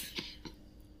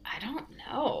 I don't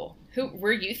know. Who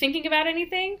were you thinking about?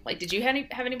 Anything? Like, did you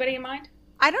have anybody in mind?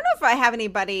 I don't know if I have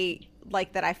anybody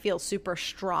like that I feel super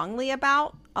strongly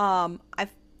about. I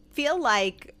feel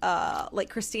like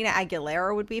Christina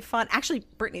Aguilera would be fun. Actually,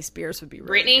 Britney Spears would be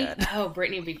really good. Oh,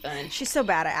 Britney would be fun. She's so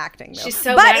bad at acting, though. She's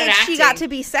so bad at acting. But if she got to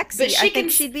be sexy, I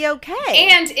think she'd be okay.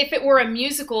 And if it were a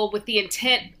musical with the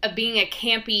intent of being a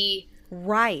campy...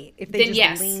 Right. If they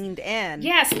just leaned in.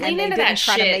 Yes, lean into that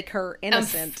shit. Try to make her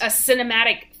innocent. A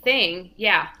cinematic thing,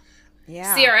 yeah.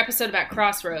 Yeah. See our episode about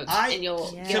Crossroads, and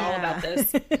you'll get all about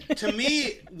this. To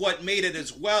me, what made it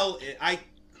as well,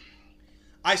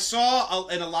 I saw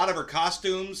in a lot of her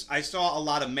costumes, I saw a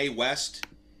lot of Mae West.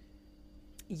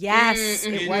 Yes,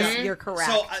 it was. You're correct.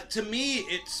 So to me,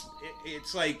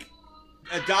 it's like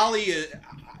a Dolly.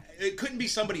 It couldn't be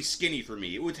somebody skinny for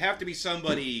me. It would have to be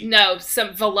somebody. No,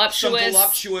 some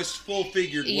voluptuous,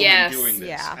 full-figured woman doing this.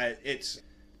 Yeah.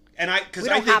 Because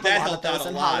I think that helped out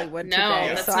a lot. Hollywood no, today,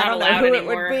 that's so not I don't know allowed who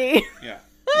anymore. It would be. Yeah.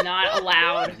 Not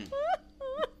allowed.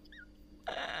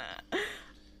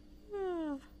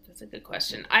 That's a good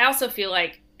question. I also feel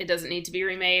like it doesn't need to be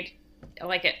remade. I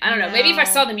like it. I don't know. Maybe if I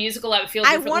saw the musical, I would feel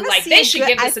differently. Like they should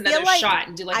give this another shot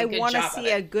and do like a good job of it. I want to see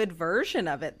a good version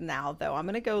of it now, though. I'm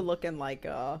gonna go look in like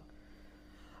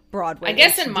Broadway. I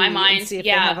guess in my mind,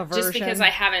 yeah, just because I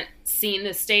haven't seen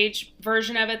the stage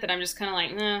version of it, that I'm just kind of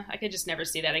like, nah, I could just never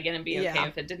see that again and be okay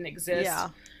if it didn't exist. Yeah.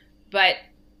 But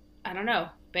I don't know.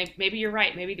 Maybe you're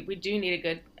right. Maybe we do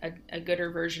need a gooder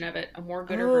version of it, a more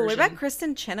gooder version. What about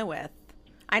Kristen Chenoweth?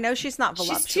 I know she's not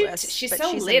voluptuous. She's but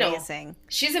so she's little. Amazing.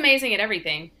 She's amazing at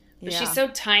everything. But she's so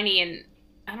tiny, and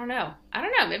I don't know.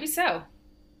 Maybe so.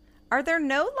 Are there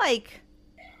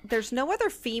there's no other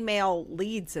female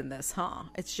leads in this, huh?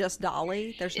 It's just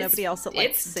Dolly. There's nobody else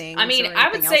that sings. I mean, I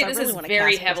would say this is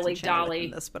very heavily Dolly.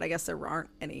 This, but I guess there aren't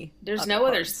any. There's no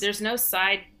others. There's no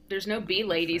side. There's no B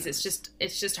ladies. It's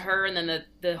just her and then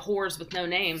the whores with no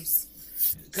names.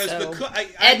 Because the cook,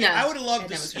 Edna. I would have loved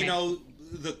to,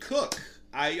 the cook.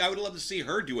 I would love to see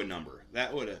her do a number.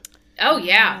 That would have. Oh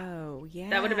yeah. Oh yeah.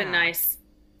 That would have been nice.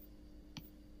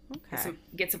 Okay.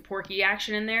 Get some Porky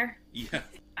action in there. Yeah.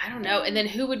 I don't know. And then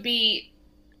who would be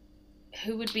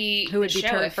Turd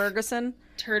Ferguson?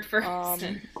 Turd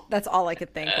Ferguson. That's all I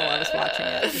could think while I was watching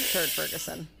it. Was Turd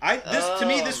Ferguson. To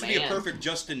me, this would be a perfect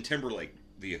Justin Timberlake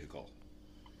vehicle.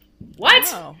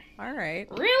 What? Oh, all right.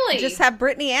 Really? Just have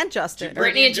Brittany and Justin.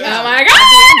 Brittany and Justin. Oh my god! I'd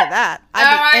be into that.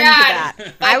 I'd be into that.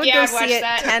 Fuck I would go I'd see it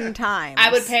that. 10 times.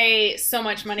 I would pay so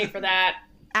much money for that.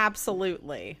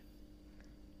 Absolutely.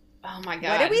 Oh my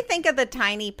god! What did we think of the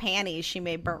tiny panties she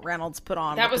made Burt Reynolds put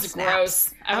on? That was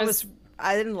gross.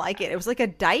 I didn't like it. It was like a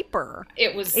diaper.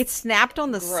 It snapped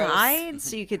on the sides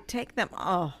so you could take them.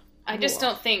 Oh, I just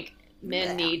don't think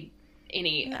men need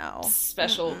any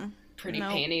special pretty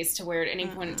panties to wear at any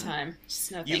point in time.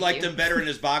 Just no, you liked them better in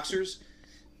his boxers?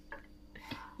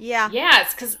 Yeah.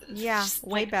 Yes, because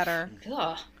way better.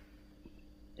 Ugh.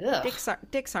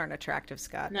 Dicks aren't attractive,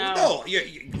 Scott. No.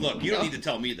 Look, you don't need to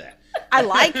tell me that. I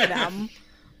like them.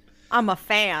 I'm a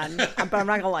fan, but I'm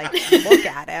not gonna look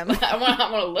at him. I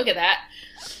want to look at that.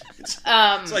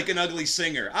 It's like an ugly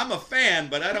singer. I'm a fan,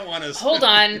 but I don't want to. Hold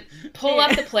on. Pull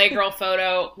up the Playgirl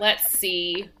photo. Let's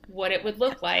see what it would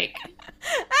look like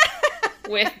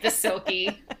with the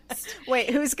silky. Wait,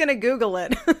 who's gonna Google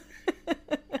it?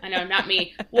 I know, not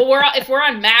me. Well, if we're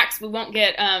on Max, we won't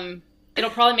get. It'll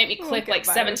probably make me click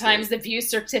 7 times the view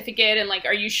certificate and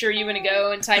are you sure you want to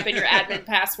go and type in your admin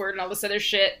password and all this other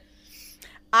shit.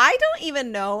 I don't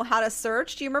even know how to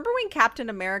search. Do you remember when Captain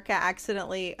America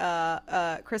accidentally,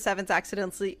 Chris Evans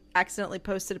accidentally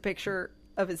posted a picture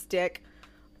of his dick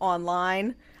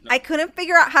online? No. I couldn't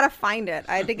figure out how to find it.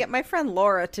 I had to get my friend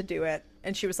Laura to do it.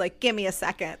 And she was like, give me a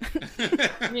second.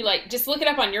 You're like, just look it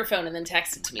up on your phone and then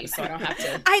text it to me so I don't have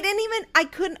to. I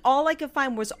couldn't, all I could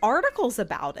find was articles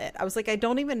about it. I was like, I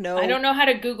don't even know. I don't know how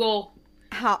to Google.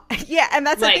 How? Yeah, and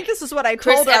that's, I think this is what I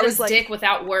told her. I was like, dick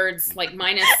without words,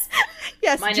 minus.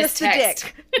 Yes, minus just text.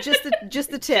 the dick. Just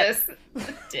the tip. Just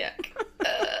the dick.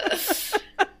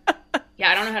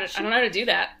 Yeah, I don't know how to do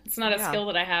that. It's not a skill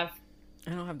that I have.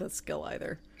 I don't have that skill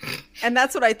either. And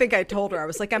that's what I think I told her. I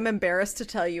was like, I'm embarrassed to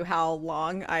tell you how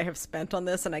long I have spent on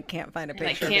this and I can't find a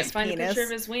picture of his penis. I can't find a picture of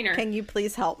his wiener. Can you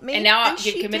please help me? And now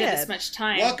you've committed this much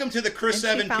time. Welcome to the Chris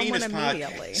Evans Penis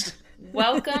Podcast.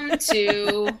 Welcome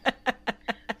to...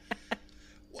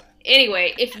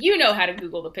 Anyway, if you know how to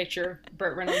Google the picture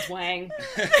Burt Reynolds Wang,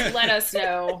 let us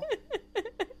know.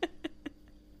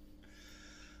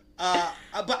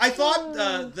 But I thought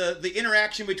the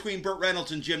interaction between Burt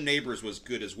Reynolds and Jim Nabors was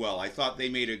good as well. I thought they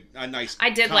made a nice. I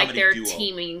did like their duo.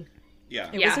 teaming. Yeah,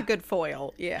 it was a good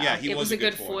foil. Yeah, he was a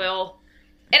good foil.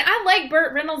 And I like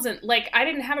Burt Reynolds, and I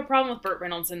didn't have a problem with Burt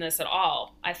Reynolds in this at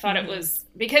all. I thought it was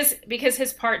because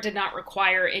his part did not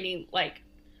require any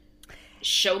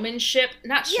showmanship.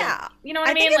 Not show, you know what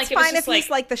I mean? I think it's fine if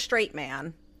he's the straight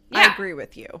man. Yeah. I agree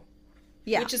with you.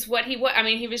 Yeah, which is what he was. I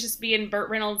mean, he was just being Burt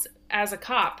Reynolds as a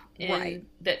cop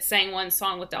that sang one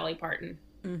song with Dolly Parton.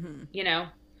 Mm-hmm. You know,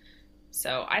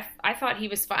 so I thought he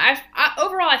was fine.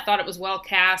 Overall, I thought it was well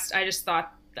cast. I just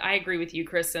thought I agree with you,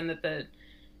 Kristen,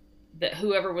 that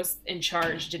whoever was in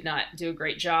charge did not do a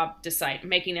great job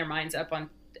making their minds up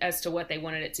on as to what they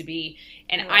wanted it to be.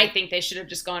 And I think they should have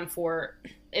just gone for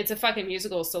it's a fucking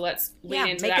musical, so let's lean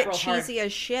into make that it real hard. cheesy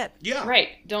as shit. Yeah.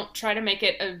 Right. Don't try to make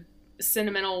it a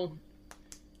sentimental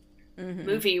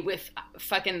movie with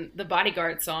fucking the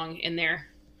Bodyguard song in there.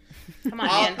 Come on,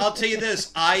 man. I'll tell you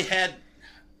this. I had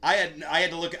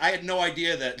to look. I had no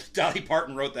idea that Dolly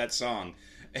Parton wrote that song.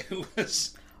 It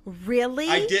was really.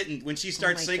 I didn't. When she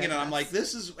starts singing it, I'm like,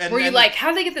 "This is." And, Were you like,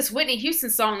 "How'd they get this Whitney Houston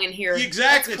song in here?"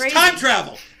 Exactly. It's time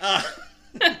travel.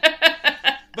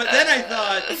 But then I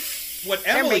thought, what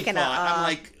Emily thought, I'm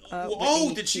like,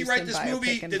 "Oh, did she write this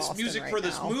movie? This music for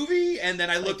this movie?" And then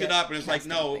I looked it up, and it's like,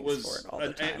 no, it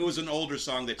was an older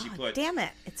song that she put. Damn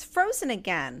it! It's Frozen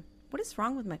again. What is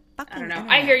wrong with my fucking? I don't know.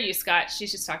 internet? I hear you, Scott.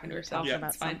 She's just talking to herself. Yeah,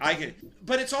 That's fine. I get,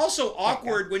 but it's also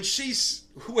awkward when she's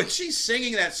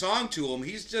singing that song to him.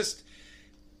 He's just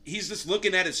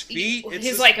looking at his feet.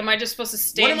 He's like, "Am I just supposed to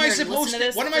stand here and listen to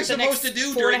this? What am I supposed to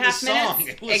do during this song?"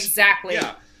 Exactly.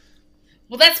 Yeah.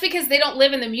 Well, that's because they don't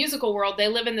live in the musical world. They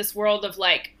live in this world of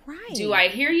like, Right. do I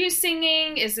hear you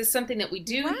singing? Is this something that we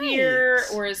do Right. here?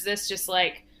 Or is this just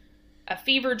like a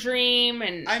fever dream?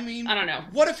 And I mean, I don't know.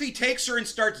 What if he takes her and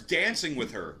starts dancing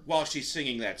with her while she's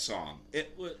singing that song?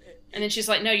 And then she's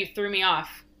like, no, you threw me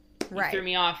off. You Right. threw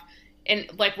me off. And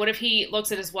like, what if he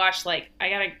looks at his watch like, I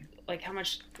gotta, like, how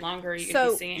much longer are you going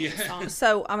to be singing this song?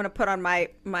 So I'm going to put on my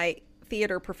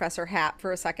theater professor hat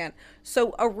for a second.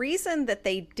 So a reason that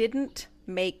they didn't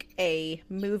make a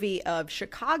movie of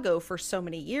Chicago for so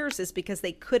many years is because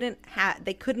they couldn't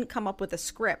come up with a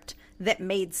script that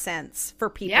made sense for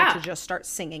people to just start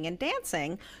singing and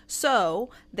dancing.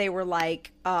 So they were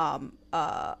like, Renee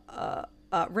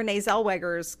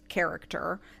Zellweger's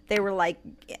character, they were like,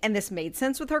 and this made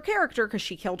sense with her character because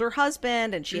she killed her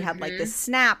husband and she had like this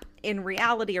snap in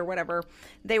reality or whatever.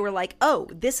 They were like, oh,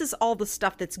 this is all the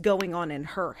stuff that's going on in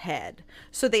her head.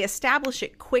 So they establish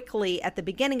it quickly at the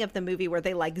beginning of the movie where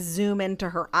they like zoom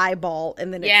into her eyeball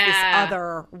and then it's this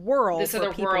other world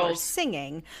where people are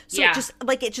singing. So it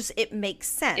makes sense. It makes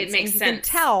sense. You can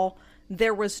tell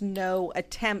there was no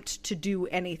attempt to do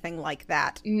anything like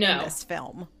that in this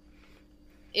film.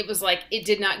 It was like, it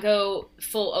did not go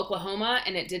full Oklahoma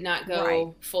and it did not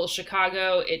go full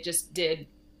Chicago. It just did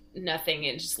nothing.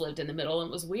 It just lived in the middle and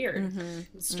it was weird. It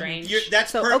was strange.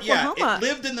 Oklahoma, it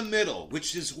lived in the middle,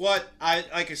 which is what I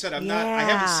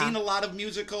haven't seen a lot of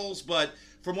musicals, but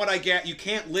from what I get, you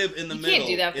can't live in the middle. You can't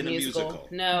do that in a musical.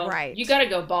 No. Right. You got to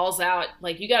go balls out.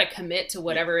 Like, you got to commit to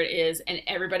whatever it is, and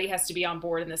everybody has to be on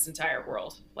board in this entire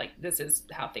world. Like, this is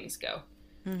how things go.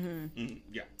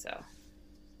 Yeah. So,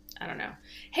 I don't know.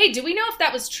 Hey, do we know if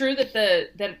that was true that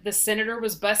the senator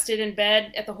was busted in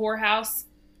bed at the whorehouse?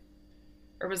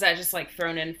 Or was that just like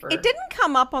thrown in for... It didn't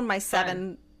come up on my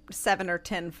seven or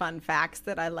 10 fun facts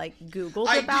that I like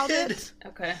Googled about it.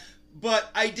 Okay.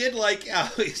 But I did like I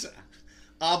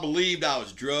believed I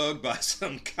was drugged by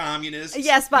some communists.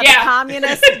 Yes, by the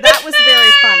communists. That was very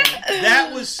funny.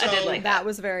 That was so... I did like that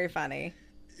was very funny.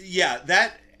 Yeah,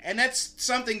 that's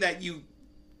something that you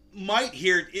might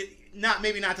hear,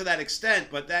 maybe not to that extent,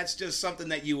 but that's just something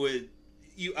that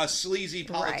a sleazy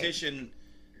politician...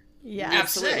 Yeah,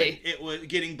 absolutely. It was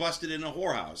getting busted in a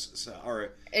whorehouse.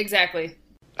 Exactly.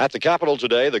 At the Capitol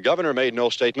today, the governor made no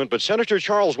statement, but Senator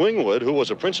Charles Wingwood, who was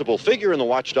a principal figure in the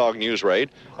Watchdog news raid,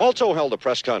 also held a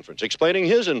press conference explaining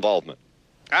his involvement.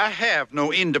 I have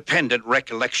no independent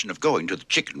recollection of going to the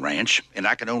chicken ranch, and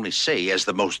I can only say, as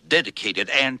the most dedicated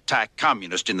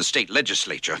anti-communist in the state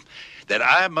legislature, that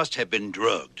I must have been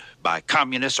drugged by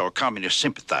communists or communist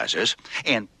sympathizers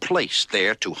and placed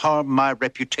there to harm my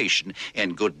reputation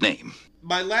and good name.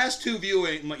 My last two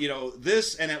viewing,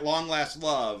 this and At Long Last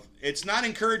Love, it's not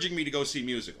encouraging me to go see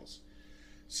musicals.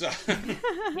 So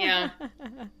yeah.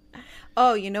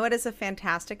 Oh, you know what is a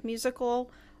fantastic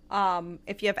musical?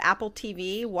 If you have Apple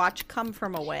TV, watch Come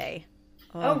From Away.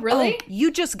 Oh, really? Oh, you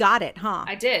just got it, huh?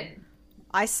 I did.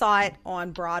 I saw it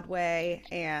on Broadway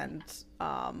and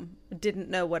didn't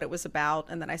know what it was about.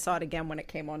 And then I saw it again when it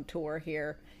came on tour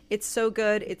here. It's so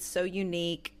good. It's so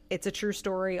unique. It's a true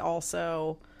story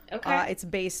also. Okay. It's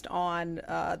based on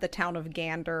the town of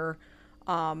Gander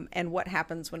and what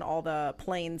happens when all the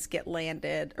planes get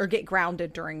landed or get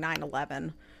grounded during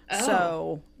 9/11. Oh.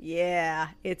 So, yeah,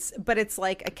 it's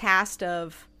like a cast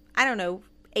of, I don't know,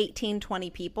 18, 20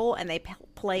 people, and they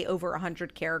play over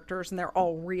 100 characters, and they're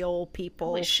all real people.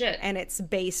 Holy shit. And it's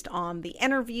based on the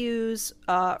interviews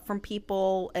from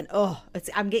people, and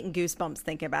I'm getting goosebumps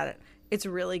thinking about it. It's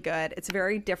really good. It's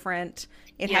very different.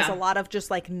 It has a lot of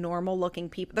just like normal looking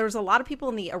people. There's a lot of people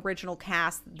in the original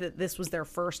cast that this was their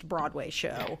first Broadway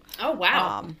show. Oh,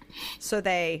 wow. So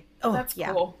they, that's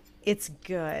cool. It's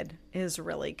good. It is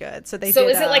really good. So they So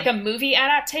did, is it like a movie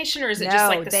adaptation, or is it just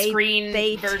like the screen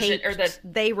version or the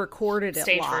they recorded it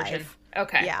stage live. version?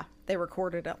 Okay. Yeah, they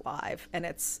recorded it live, and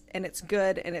it's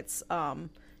good, and it's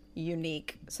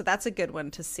unique. So that's a good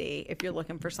one to see if you're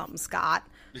looking for something Scott.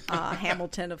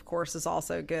 Hamilton, of course, is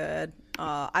also good.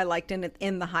 I liked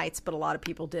In the Heights, but a lot of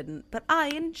people didn't. But I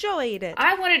enjoyed it.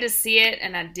 I wanted to see it,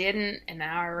 and I didn't, and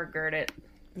now I regret it.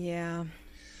 Yeah.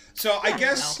 So I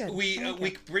guess we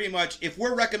pretty much, if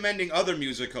we're recommending other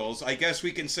musicals, I guess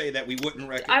we can say that we wouldn't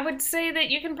recommend. I would say that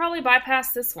you can probably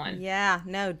bypass this one. Yeah,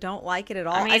 no, don't like it at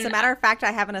all. I mean, as a matter of fact,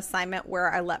 I have an assignment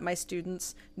where I let my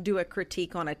students do a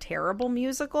critique on a terrible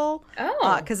musical.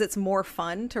 Because it's more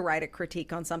fun to write a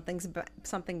critique on something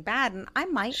bad, and I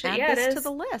might add this to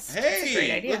the list.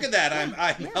 Hey, look at that! I'm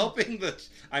helping the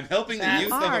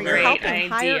youth of America. You're helping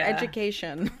higher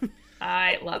education.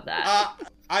 I love that.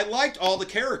 I liked all the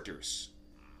characters.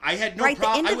 I had no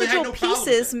problem. The individual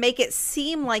pieces make it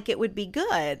seem like it would be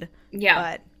good.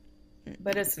 Yeah,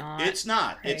 but it's not. It's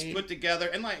not. Right? It's put together,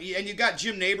 and you got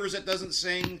Jim Nabors that doesn't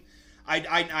sing. I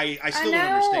still don't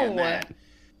understand that.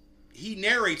 He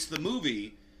narrates the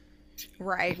movie.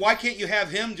 Right. Why can't you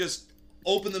have him just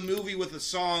open the movie with a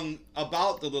song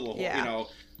about the little horse? You know.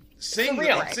 Sing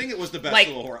it was the best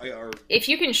little horror. If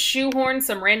you can shoehorn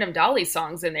some random Dolly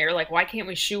songs in there, like why can't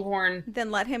we shoehorn? Then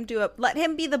let him be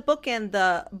the bookend,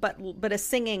 but a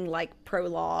singing like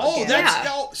prologue.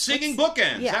 Oh, singing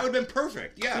bookends. Yeah. That would have been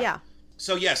perfect. Yeah. Yeah.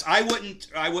 So yes, I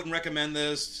wouldn't recommend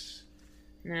this.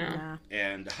 No. Yeah.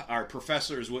 And our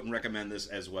professors wouldn't recommend this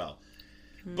as well.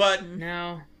 But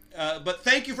no. But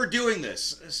thank you for doing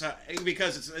this,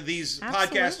 because these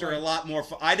podcasts are a lot more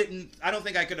fun. I don't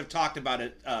think I could have talked about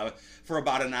it for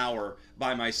about an hour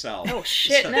by myself. Oh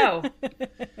shit, no!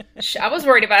 I was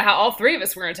worried about how all three of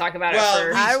us were going to talk about it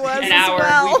for an hour.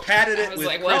 Well. We patted it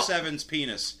with Chris Evans'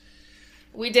 penis.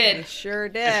 We did. We sure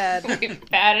did. We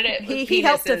patted it. With he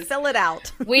helped to fill it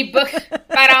out. We booked.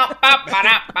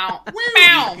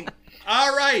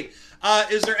 All right.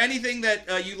 Is there anything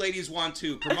that you ladies want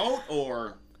to promote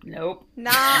or? Nope.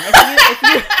 Nah. I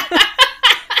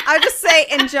would just say,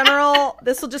 in general,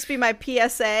 this will just be my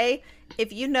PSA.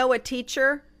 If you know a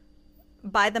teacher,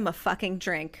 buy them a fucking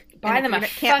drink.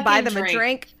 Can't buy them a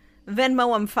drink,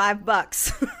 Venmo them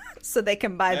 $5 so they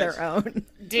can buy their own.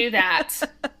 Do that.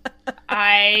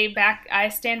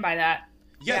 I stand by that.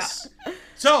 Yes. Yeah.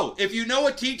 So, if you know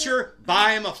a teacher,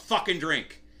 buy him a fucking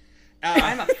drink.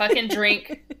 Buy him a fucking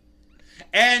drink.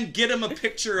 And get him a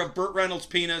picture of Burt Reynolds'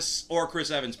 penis or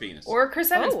Chris Evans' penis. Or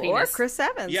Chris Evans' penis. Or Chris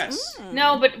Evans. Yes.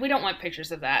 No, but we don't want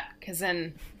pictures of that, because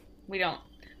then we don't.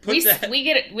 We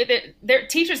get it with it. Their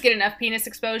teachers get enough penis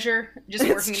exposure just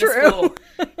working in school.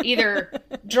 Either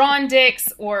drawn dicks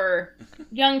or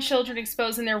young children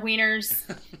exposing their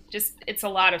wieners. It's a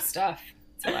lot of stuff.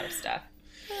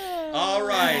 All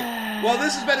right. Well,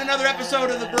 this has been another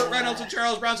episode of the Burt Reynolds and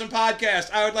Charles Bronson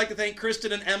podcast. I would like to thank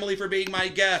Kristen and Emily for being my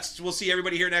guests. We'll see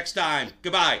everybody here next time.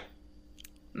 Goodbye.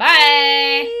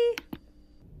 Bye.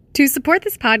 To support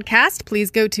this podcast, please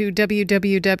go to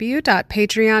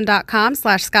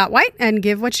www.patreon.com/ScottWhite and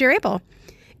give what you're able.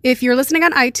 If you're listening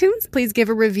on iTunes, please give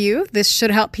a review. This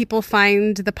should help people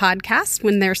find the podcast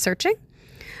when they're searching.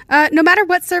 No matter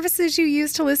what services you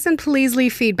use to listen, please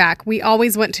leave feedback. We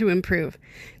always want to improve.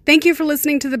 Thank you for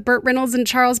listening to the Burt Reynolds and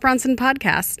Charles Bronson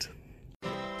podcast.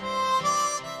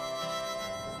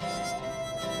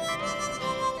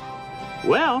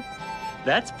 Well,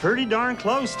 that's pretty darn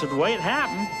close to the way it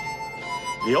happened.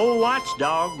 The old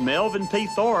watchdog, Melvin P.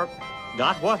 Thorpe,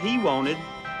 got what he wanted.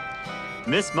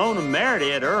 Miss Mona married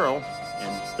Ed Earl,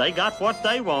 and they got what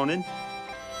they wanted.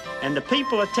 And the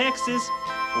people of Texas,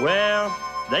 well,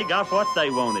 they got what they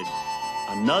wanted.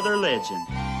 Another legend.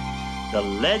 The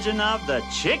legend of the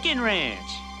Chicken Ranch.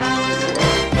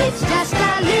 It's just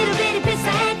a little bitty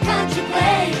pissant country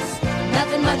place.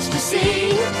 Nothing much to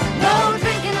see. No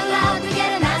drinking allowed to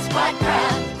get a nice quiet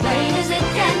crowd. Plain as it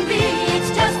can be. It's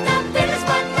just a famous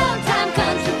but long-time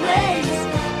country place.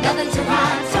 Nothing too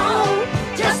hard on.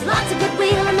 Just lots of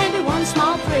goodwill and maybe one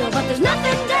small thrill. But there's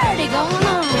nothing dirty going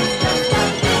on.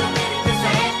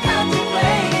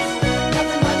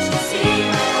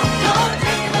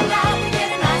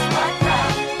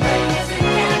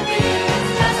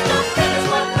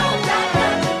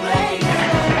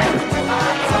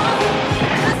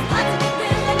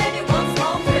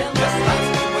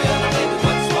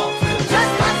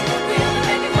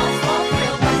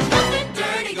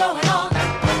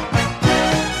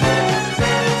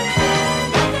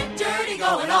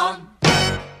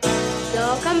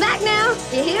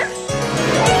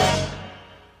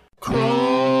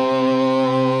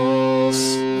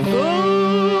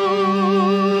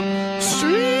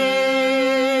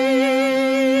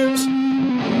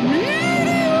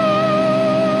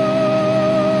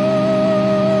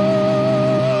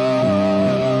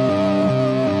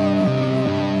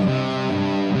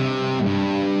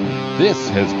 This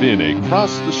has been a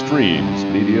Cross the Streams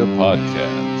Media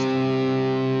Podcast.